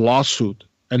results of the lawsuit,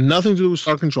 and nothing to do with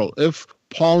Star Control. If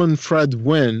Paul and Fred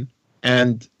win,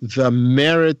 and the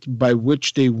merit by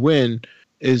which they win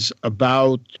is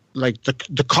about like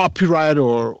the copyright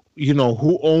or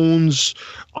who owns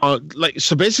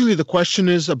so basically the question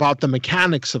is about the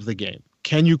mechanics of the game.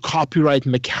 Can you copyright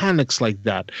mechanics like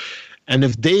that? And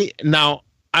if now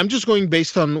I'm just going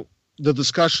based on the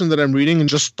discussion that I'm reading and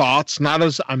just thoughts,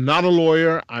 I'm not a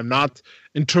lawyer, I'm not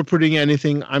interpreting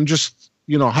anything, I'm just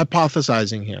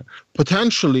hypothesizing here.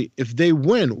 Potentially, if they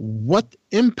win, what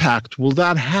impact will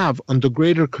that have on the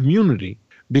greater community?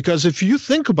 Because if you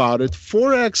think about it,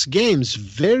 4X games,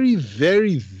 very,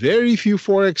 very, very few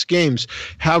 4X games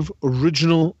have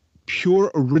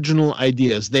pure original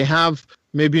ideas. They have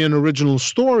maybe an original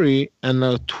story and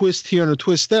a twist here and a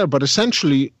twist there, but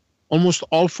essentially almost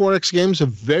all 4X games are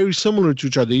very similar to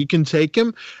each other. You can take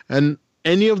them, and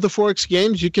any of the 4X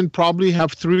games, you can probably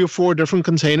have 3 or 4 different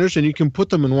containers, and you can put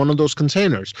them in one of those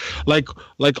containers. Like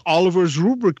Oliver's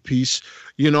rubric piece,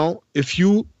 if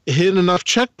you hit enough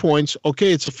checkpoints,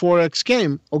 okay, it's a 4X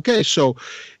game. Okay, so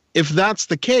if that's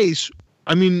the case,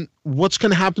 I mean, what's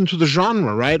going to happen to the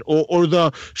genre, right? Or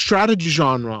the strategy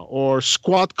genre, or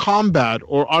squad combat,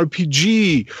 or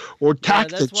RPG, or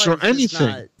tactics, or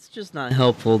anything. It's just not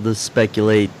helpful to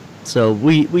speculate. So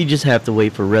we just have to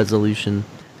wait for resolution,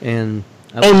 and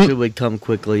I wish it would come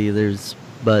quickly.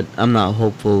 But I'm not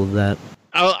hopeful of that.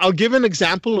 I'll give an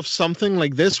example of something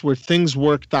like this where things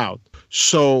worked out.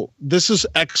 So this is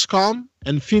XCOM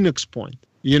and Phoenix Point.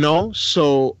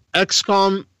 So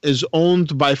XCOM is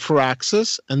owned by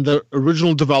Firaxis, and the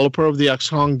original developer of the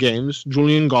XCOM games,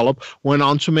 Julian Gollop, went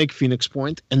on to make Phoenix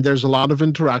Point, and there's a lot of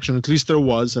interaction, at least there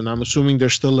was, and I'm assuming there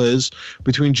still is,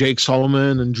 between Jake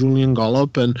Solomon and Julian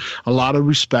Gollop, and a lot of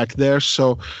respect there.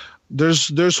 So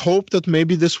there's hope that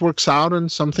maybe this works out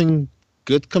and something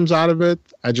good comes out of it.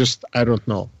 I don't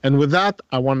know. And with that,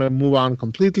 I want to move on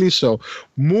completely. So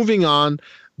moving on,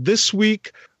 this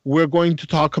week we're going to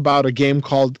talk about a game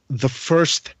called The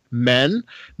First Men.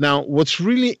 Now, what's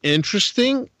really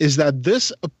interesting is that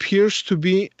this appears to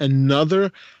be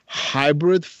another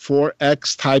hybrid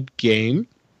 4X type game.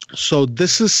 So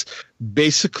this is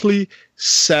basically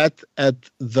set at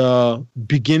the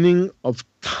beginning of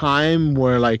time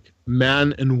where like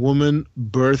man and woman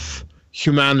birth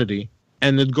humanity,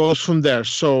 and it goes from there.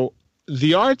 So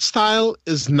the art style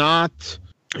is not,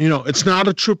 it's not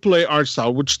a AAA art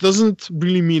style, which doesn't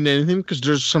really mean anything because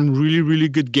there's some really, really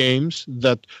good games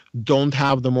that don't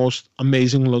have the most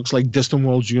amazing looks, like Distant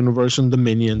Worlds Universe and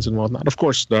Dominions and whatnot. Of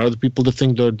course, there are the people that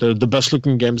think they're the best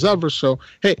looking games ever. So,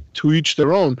 hey, to each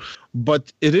their own.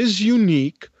 But it is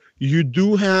unique. You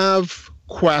do have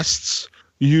quests.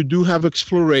 You do have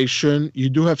exploration. You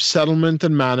do have settlement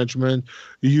and management.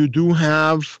 You do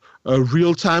have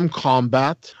real-time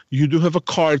combat. You do have a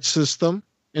card system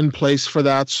in place for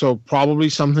that, so probably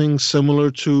something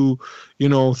similar to,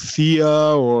 Thea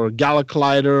or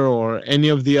Galaglider or any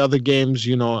of the other games,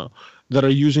 that are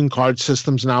using card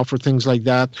systems now for things like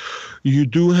that. You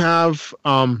do have,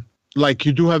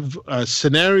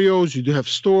 scenarios, you do have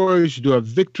stories, you do have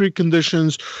victory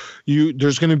conditions.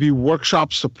 There's going to be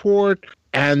workshop support,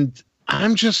 and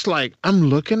I'm just like, I'm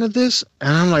looking at this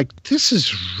and I'm like, this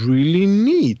is really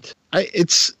neat.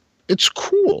 It's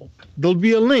cool. There'll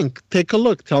be a link. Take a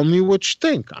look. Tell me what you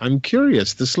think. I'm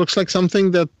curious. This looks like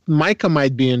something that Micah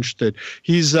might be interested.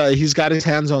 He's got his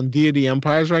hands on Deity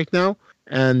Empires right now,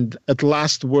 and at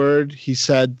last word, he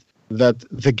said that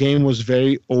the game was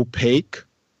very opaque.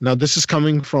 Now, this is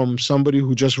coming from somebody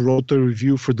who just wrote the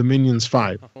review for Dominions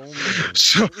 5.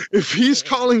 So if he's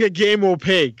calling a game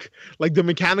opaque, like the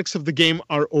mechanics of the game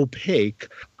are opaque,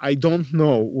 I don't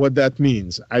know what that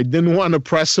means. I didn't want to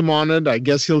press him on it. I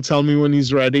guess he'll tell me when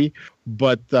he's ready.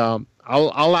 But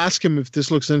I'll ask him if this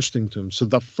looks interesting to him. So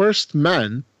The First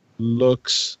Men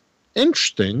looks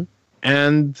interesting,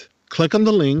 and click on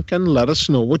the link and let us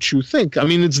know what you think. I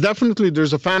mean, it's definitely,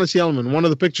 there's a fantasy element. One of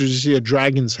the pictures, you see a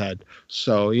dragon's head.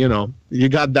 So, you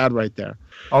got that right there.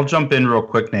 I'll jump in real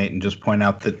quick, Nate, and just point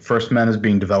out that First Men is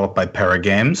being developed by Para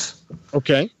Games.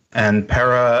 Okay. And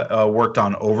Para worked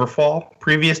on Overfall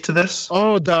previous to this.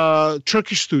 Oh, the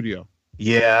Turkish studio.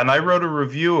 Yeah, and I wrote a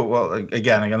review, well,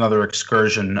 again, another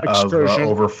excursion. Of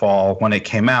Overfall when it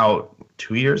came out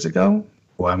 2 years ago.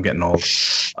 Boy, I'm getting old.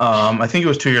 I think it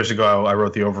was 2 years ago I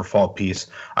wrote the Overfall piece.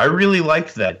 I really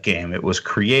liked that game. It was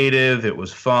creative. It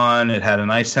was fun. It had a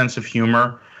nice sense of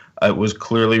humor. It was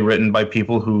clearly written by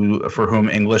people for whom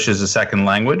English is a second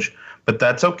language, but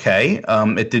that's okay.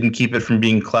 It didn't keep it from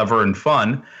being clever and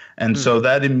fun. And so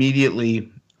that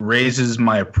immediately raises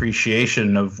my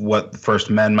appreciation of what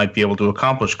First Men might be able to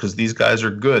accomplish, because these guys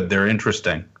are good. They're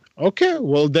interesting. Okay,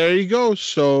 well, there you go.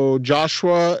 So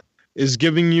Joshua is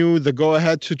giving you the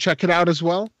go-ahead to check it out as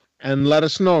well, and let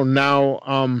us know. Now,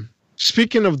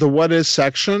 speaking of the What Is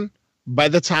section, by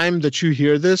the time that you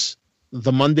hear this,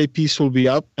 the Monday piece will be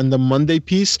up, and the Monday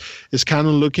piece is kind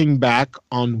of looking back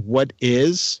on what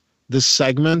is this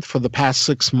segment for the past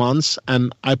 6 months,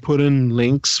 and I put in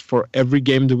links for every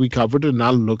game that we covered, and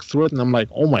I looked through it, and I'm like,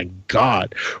 oh my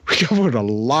God, we covered a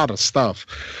lot of stuff.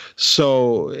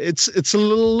 So it's a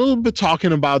little bit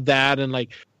talking about that, and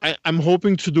like I'm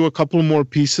hoping to do a couple more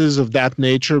pieces of that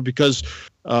nature, because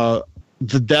the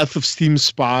death of Steam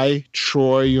Spy,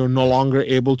 Troy, you're no longer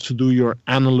able to do your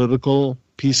analytical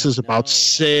pieces about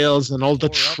sales and all the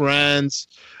trends.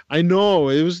 I know.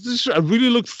 It was this. I really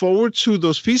looked forward to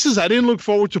those pieces. I didn't look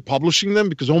forward to publishing them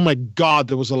because, oh my God,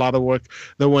 there was a lot of work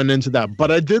that went into that.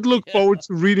 But I did look forward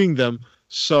to reading them.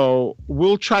 So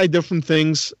we'll try different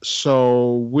things.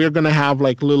 So we're going to have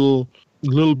like little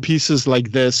pieces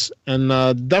like this. And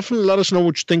definitely let us know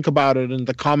what you think about it in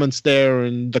the comments there,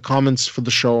 and the comments for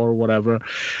the show or whatever.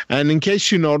 And in case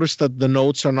you noticed that the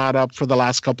notes are not up for the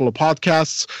last couple of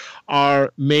podcasts,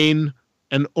 our main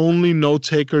and only note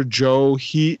taker, Joe,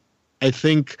 he, I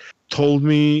think, told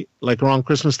me like around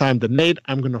Christmas time that, Nate,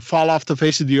 I'm going to fall off the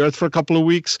face of the earth for a couple of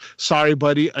weeks. Sorry,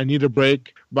 buddy. I need a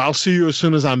break, but I'll see you as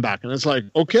soon as I'm back. And it's like,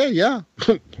 okay, yeah.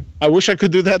 I wish I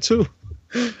could do that too.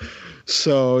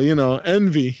 So, a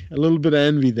little bit of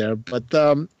envy there. But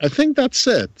I think that's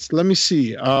it. Let me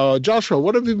see. Joshua,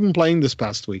 what have you been playing this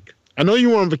past week? I know you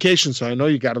were on vacation, so I know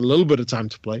you got a little bit of time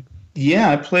to play. Yeah,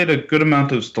 I played a good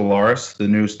amount of Stellaris. The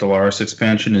new Stellaris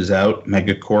expansion is out.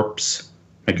 Megacorps.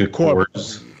 Megacorp.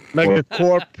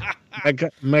 I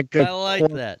like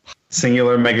that.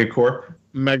 Singular Megacorp.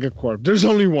 Megacorp. There's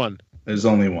only one. There's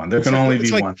only one. There can only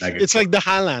be one Megacorp. It's like the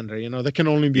Highlander, there can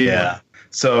only be one.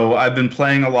 So I've been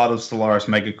playing a lot of Stellaris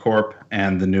Megacorp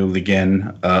and the new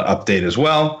Ligin update as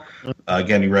well.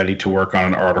 Getting ready to work on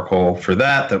an article for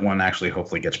that one actually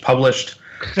hopefully gets published.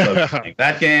 So playing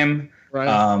that game. Right.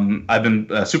 I've been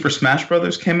Super Smash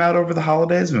Brothers came out over the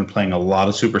holidays. I've been playing a lot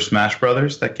of Super Smash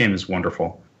Brothers. That game is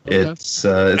wonderful. Okay. It's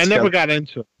I never got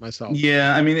into it myself.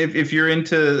 Yeah, I mean, if you're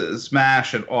into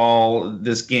Smash at all,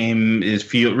 this game it's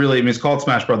called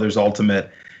Smash Brothers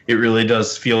Ultimate. It really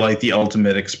does feel like the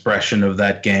ultimate expression of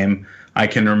that game. I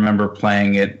can remember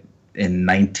playing it in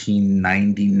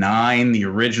 1999, the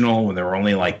original, when there were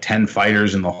only like 10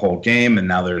 fighters in the whole game, and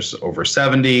now there's over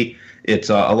 70.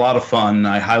 It's a lot of fun.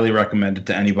 I highly recommend it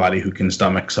to anybody who can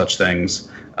stomach such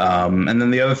things. And then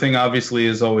the other thing, obviously,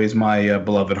 is always my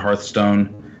beloved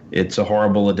Hearthstone. It's a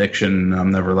horrible addiction.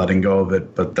 I'm never letting go of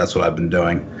it, but that's what I've been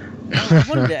doing. I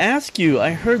wanted to ask you,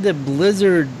 I heard that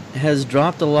Blizzard has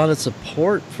dropped a lot of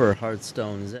support for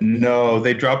Hearthstone. Is that No,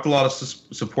 they dropped a lot of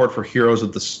support for Heroes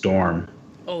of the Storm.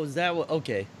 Oh, is that what?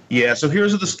 Okay. Yeah, so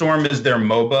Heroes of the Storm is their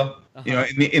MOBA. Uh-huh.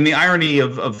 In the irony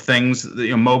of things,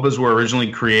 MOBAs were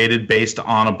originally created based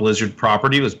on a Blizzard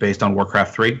property. It was based on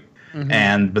Warcraft 3,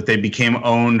 but they became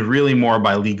owned really more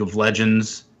by League of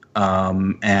Legends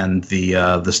and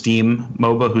the Steam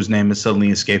MOBA, whose name is suddenly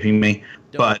escaping me.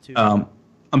 Dota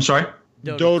I'm sorry?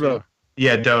 Dota.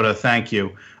 Yeah, Dota. Thank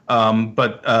you.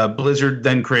 But Blizzard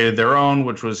then created their own,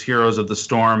 which was Heroes of the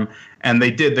Storm, and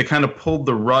they kind of pulled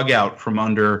the rug out from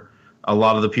under a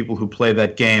lot of the people who play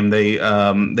that game. They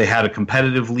had a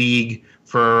competitive league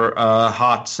for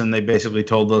HOTS, and they basically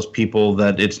told those people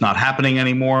that it's not happening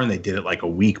anymore, and they did it like a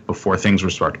week before things were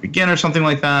starting to begin or something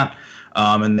like that.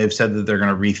 And they've said that they're going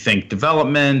to rethink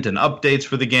development and updates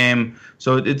for the game.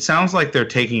 So it sounds like they're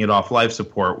taking it off life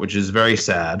support, which is very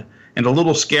sad and a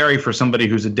little scary for somebody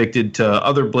who's addicted to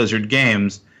other Blizzard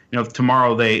games. If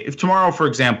tomorrow, for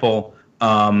example,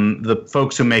 the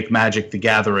folks who make Magic: The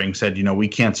Gathering said, we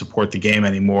can't support the game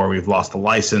anymore. We've lost the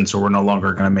license, or we're no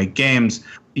longer going to make games.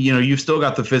 You've still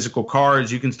got the physical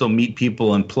cards. You can still meet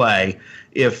people and play.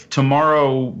 If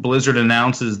tomorrow Blizzard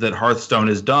announces that Hearthstone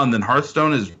is done, then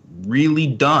Hearthstone is really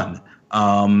done.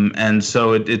 And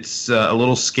so it's a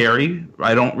little scary.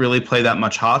 I don't really play that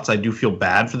much HOTS. I do feel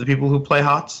bad for the people who play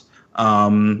HOTS.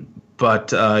 So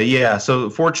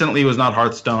fortunately it was not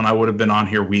Hearthstone. I would have been on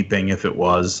here weeping if it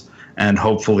was. And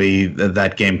hopefully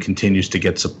that game continues to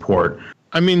get support.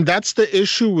 I mean, that's the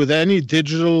issue with any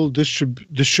digital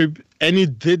any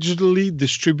digitally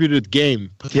distributed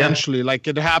game, potentially. Yeah. Like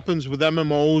it happens with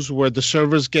MMOs where the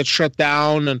servers get shut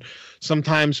down and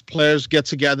sometimes players get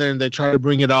together and they try to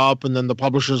bring it up and then the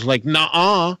publisher's like,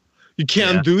 nah, you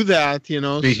can't do that, you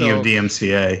know. Speaking of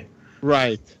DMCA.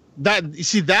 Right. You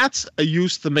see, that's a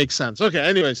use to make sense. Okay,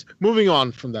 anyways, moving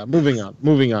on from that.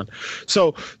 Moving on.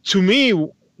 So to me,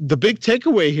 the big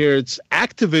takeaway here, it's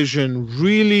Activision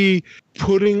really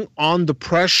putting on the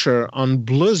pressure on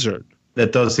Blizzard.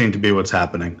 That does seem to be what's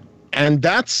happening. And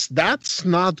that's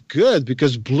not good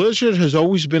because Blizzard has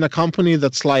always been a company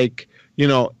that's like, you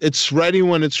know, it's ready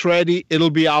when it's ready. It'll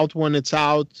be out when it's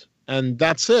out. And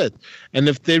that's it. And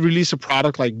if they release a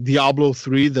product like Diablo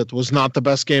 3 that was not the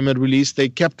best game at release, they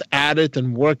kept at it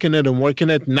and working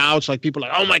it. Now it's like people are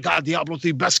like, oh my God, Diablo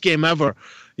 3, best game ever,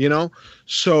 you know?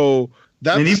 So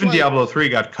that's and even Diablo 3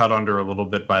 got cut under a little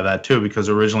bit by that too, because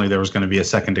originally there was going to be a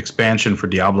second expansion for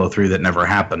Diablo 3 that never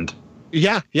happened.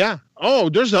 Yeah. Oh,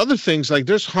 there's other things. Like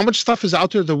there's how much stuff is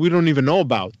out there that we don't even know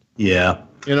about. Yeah.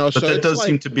 You know, but so that does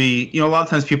seem to be, you know, a lot of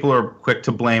times people are quick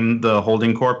to blame the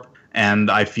holding corp.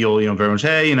 And I feel, you know, very much,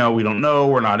 hey, you know, we don't know.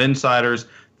 We're not insiders.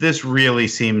 This really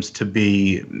seems to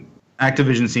be,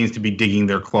 Activision seems to be digging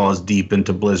their claws deep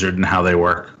into Blizzard and how they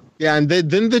work. Yeah, and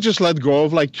didn't they just let go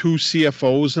of like 2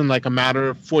 CFOs in like a matter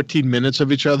of 14 minutes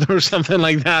of each other or something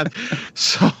like that?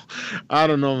 So, I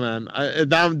don't know, man.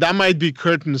 That might be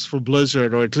curtains for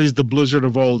Blizzard, or at least the Blizzard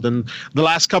of old. And the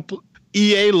last couple...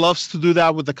 EA loves to do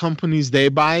that with the companies they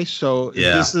buy. So if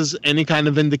this is any kind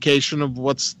of indication of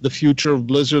what's the future of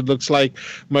Blizzard looks like,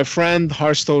 my friend,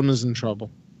 Hearthstone is in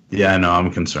trouble. Yeah, I know. I'm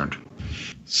concerned.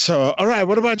 So, all right.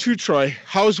 What about you, Troy?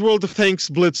 How's World of Tanks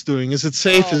Blitz doing? Is it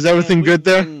safe? Is everything good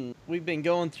there? We've been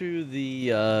going through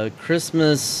the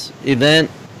Christmas event,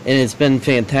 and it's been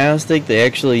fantastic. They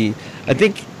actually, I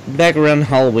think back around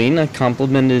Halloween, I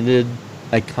complimented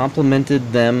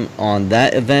them on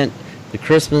that event. The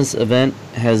Christmas event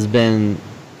has been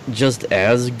just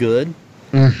as good,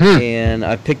 and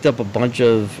I picked up a bunch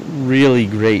of really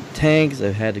great tanks.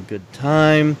 I've had a good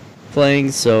time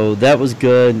playing, so that was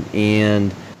good,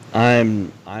 and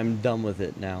I'm done with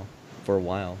it now for a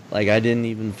while. Like I haven't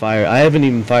even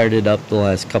fired it up the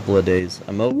last couple of days.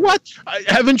 I'm over. What?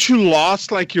 Haven't you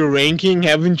lost like your ranking?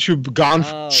 Haven't you gone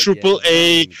from triple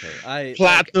A,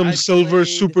 platinum, silver,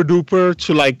 super duper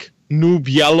to like noob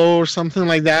yellow or something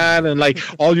like that, and like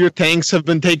all your tanks have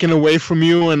been taken away from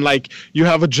you, and like you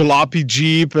have a jalopy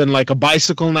jeep and like a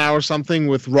bicycle now or something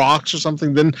with rocks or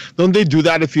something? Then don't they do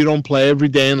that if you don't play every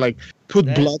day and like put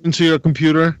blood into your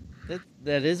computer?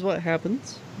 That is what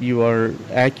happens. You are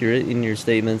accurate in your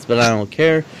statements, but I don't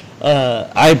care.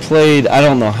 I played I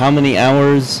don't know how many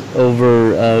hours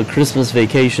over Christmas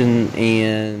vacation,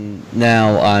 and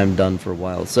now I'm done for a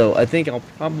while. So I think I'll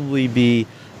probably be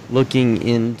looking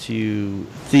into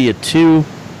Thea 2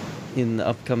 in the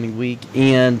upcoming week,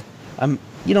 and I'm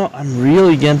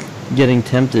really getting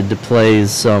tempted to play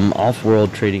some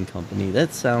Off-World Trading Company.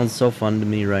 That sounds so fun to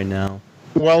me right now.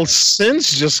 Well,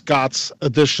 Sins just got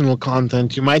additional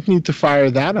content. You might need to fire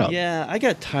that up. Yeah, I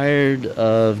got tired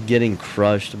of getting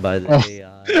crushed by the AI.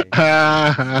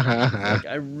 Like,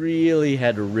 I really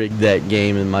had to rig that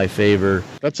game in my favor.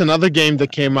 That's another game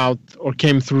that came out or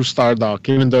came through Stardock,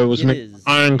 even though it was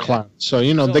Ironclad. Yeah. So,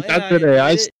 they got good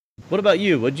AI. What about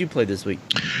you? What did you play this week?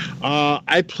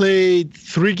 I played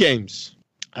 3 games.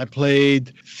 I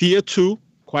played Thea 2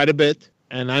 quite a bit,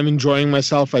 and I'm enjoying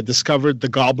myself. I discovered the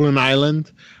Goblin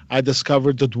Island. I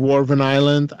discovered the Dwarven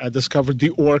Island. I discovered the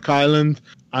Orc Island.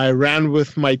 I ran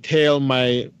with my tail,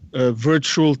 my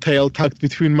virtual tail tucked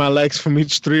between my legs from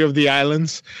each 3 of the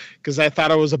islands, because I thought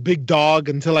I was a big dog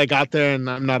until I got there, and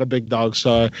I'm not a big dog.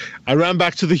 So I ran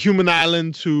back to the human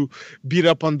island to beat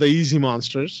up on the easy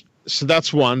monsters. So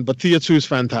that's one. But Thea 2 is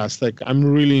fantastic. I'm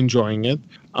really enjoying it.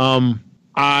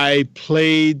 I've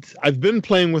been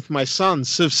playing with my son,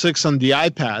 Civ 6 on the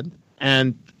iPad,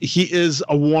 and he is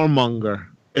a warmonger,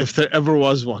 if there ever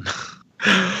was one.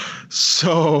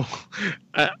 So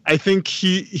I think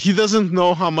he doesn't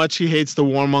know how much he hates the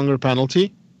warmonger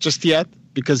penalty just yet,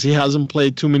 because he hasn't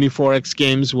played too many 4X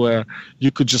games where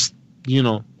you could just,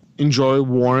 enjoy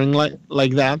warring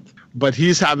like that. But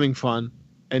he's having fun.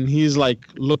 And he's like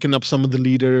looking up some of the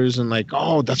leaders and like,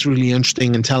 oh, that's really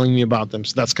interesting, and telling me about them.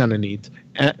 So that's kind of neat.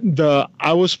 And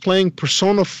I was playing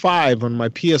Persona 5 on my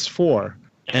PS4,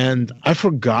 and I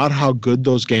forgot how good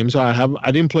those games are.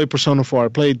 I didn't play Persona 4. I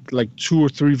played like 2 or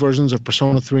 3 versions of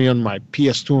Persona 3 on my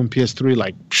PS2 and PS3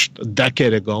 like a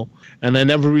decade ago. And I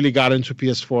never really got into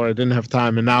PS4. I didn't have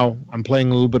time. And now I'm playing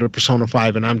a little bit of Persona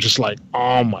 5, and I'm just like,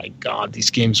 oh my God, these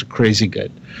games are crazy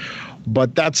good.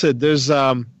 But that's it.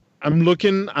 I'm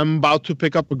about to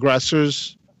pick up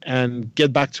Aggressors and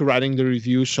get back to writing the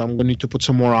review. So I'm going to need to put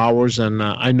some more hours. And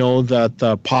I know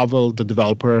that Pavel, the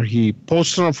developer, he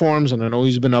posted on forums, and I know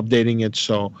he's been updating it.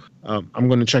 So I'm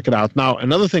going to check it out. Now,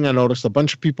 another thing I noticed, a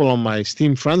bunch of people on my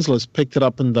Steam friends list picked it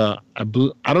up in I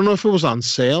don't know if it was on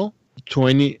sale to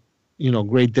any,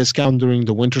 great discount during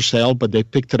the winter sale, but they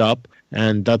picked it up.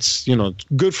 And that's,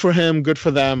 good for him, good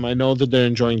for them. I know that they're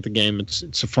enjoying the game.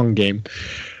 It's a fun game.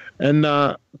 And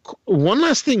one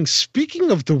last thing, speaking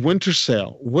of the winter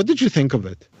sale, what did you think of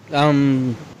it?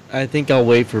 I think I'll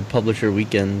wait for publisher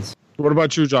weekends. What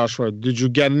about you, Joshua? Did you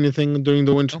get anything during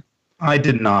the winter? I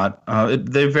did not.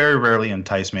 They very rarely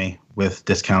entice me with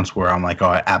discounts where I'm like, oh,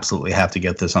 I absolutely have to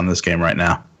get this on this game right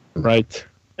now. Right.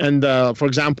 And for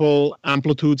example,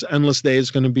 Amplitude's Endless Day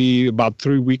is going to be about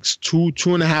 3 weeks,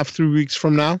 2.5, 3 weeks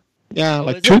from now. Yeah,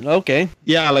 Okay.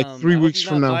 Yeah, like 3 weeks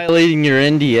from now. Violating your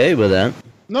NDA with that.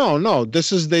 No.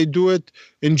 They do it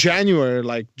in January,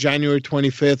 like January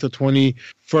 25th or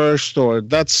 21st, or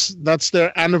that's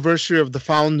their anniversary of the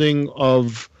founding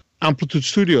of Amplitude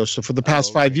Studios. So for the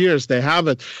past 5 years, they have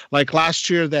it. Like last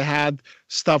year, they had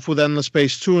stuff with Endless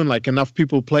Space 2, and like enough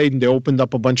people played, and they opened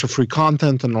up a bunch of free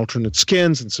content and alternate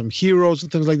skins and some heroes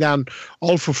and things like that, and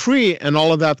all for free. And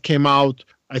all of that came out,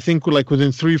 I think, like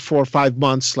within 3, 4, 5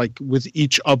 months. Like with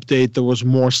each update, there was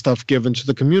more stuff given to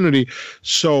the community.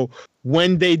 So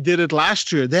when they did it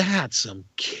last year, they had some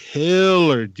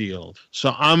killer deals.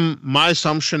 So my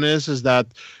assumption is that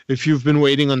if you've been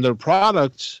waiting on their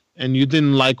products and you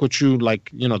didn't like what you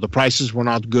like, the prices were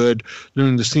not good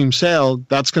during the Steam sale,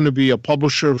 that's going to be a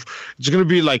publisher. It's going to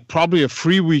be like probably a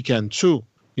free weekend too,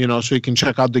 so you can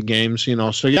check out the games,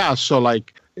 So yeah, so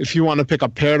like if you want to pick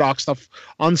up Paradox stuff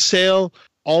on sale,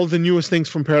 all the newest things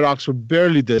from Paradox were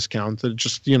barely discounted.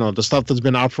 Just, the stuff that's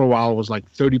been out for a while was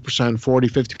like 30%, 40,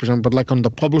 50%. But like on the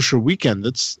publisher weekend,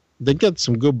 they get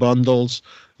some good bundles,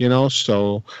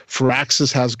 So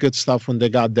Firaxis has good stuff when they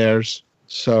got theirs.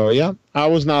 So yeah, I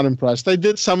was not impressed. I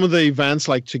did some of the events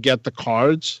like to get the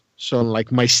cards. So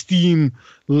like my Steam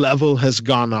level has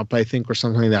gone up, I think, or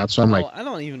something like that. So I'm like, I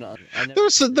don't even know.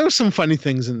 There were some funny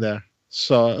things in there.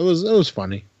 So it was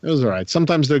funny. It was all right.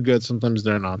 Sometimes they're good, sometimes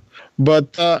they're not.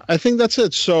 But I think that's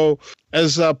it. So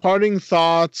as parting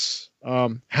thoughts,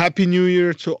 Happy New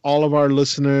Year to all of our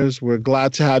listeners. We're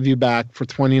glad to have you back for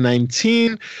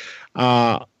 2019.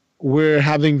 We're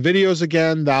having videos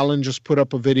again. Dallin just put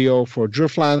up a video for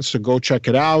Driftlands, so go check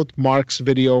it out. Mark's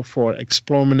video for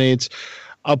Explorminate's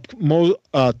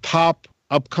top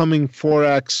upcoming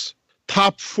 4X,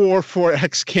 top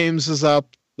 4X games is up.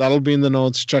 That'll be in the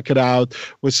notes. Check it out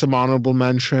with some honorable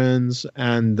mentions.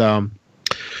 And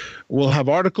we'll have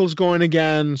articles going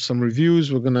again, some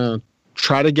reviews. We're going to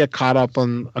try to get caught up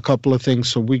on a couple of things.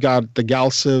 So we got the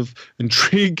Galciv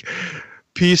Intrigue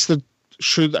piece that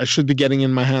I should be getting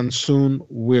in my hands soon.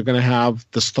 We're going to have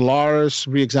the Stellaris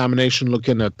re-examination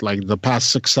looking at like the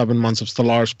past 6-7 months of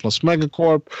Stellaris plus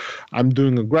Megacorp. I'm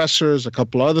doing Aggressors. A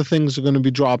couple other things are going to be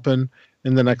dropping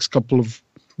in the next couple of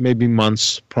maybe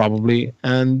months probably,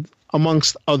 and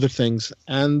amongst other things.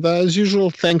 And as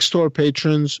usual, thanks to our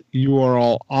patrons. You are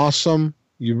all awesome.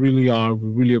 You really are. We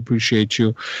really appreciate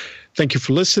you. Thank you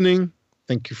for listening.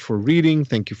 Thank you for reading.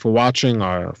 Thank you for watching.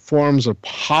 Our forums are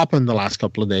popping the last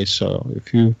couple of days. So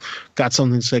if you got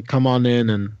something to say, come on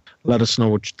in and let us know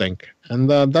what you think. And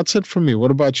that's it for me. What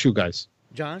about you guys?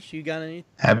 Josh, you got any?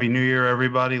 Happy New Year,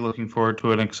 everybody. Looking forward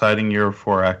to an exciting year of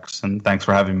 4X. And thanks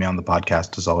for having me on the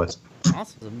podcast, as always.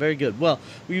 Awesome. Very good. Well,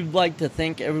 we'd like to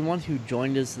thank everyone who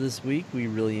joined us this week. We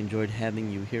really enjoyed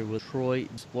having you here with Troy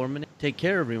Explorman. Take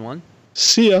care, everyone.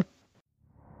 See ya.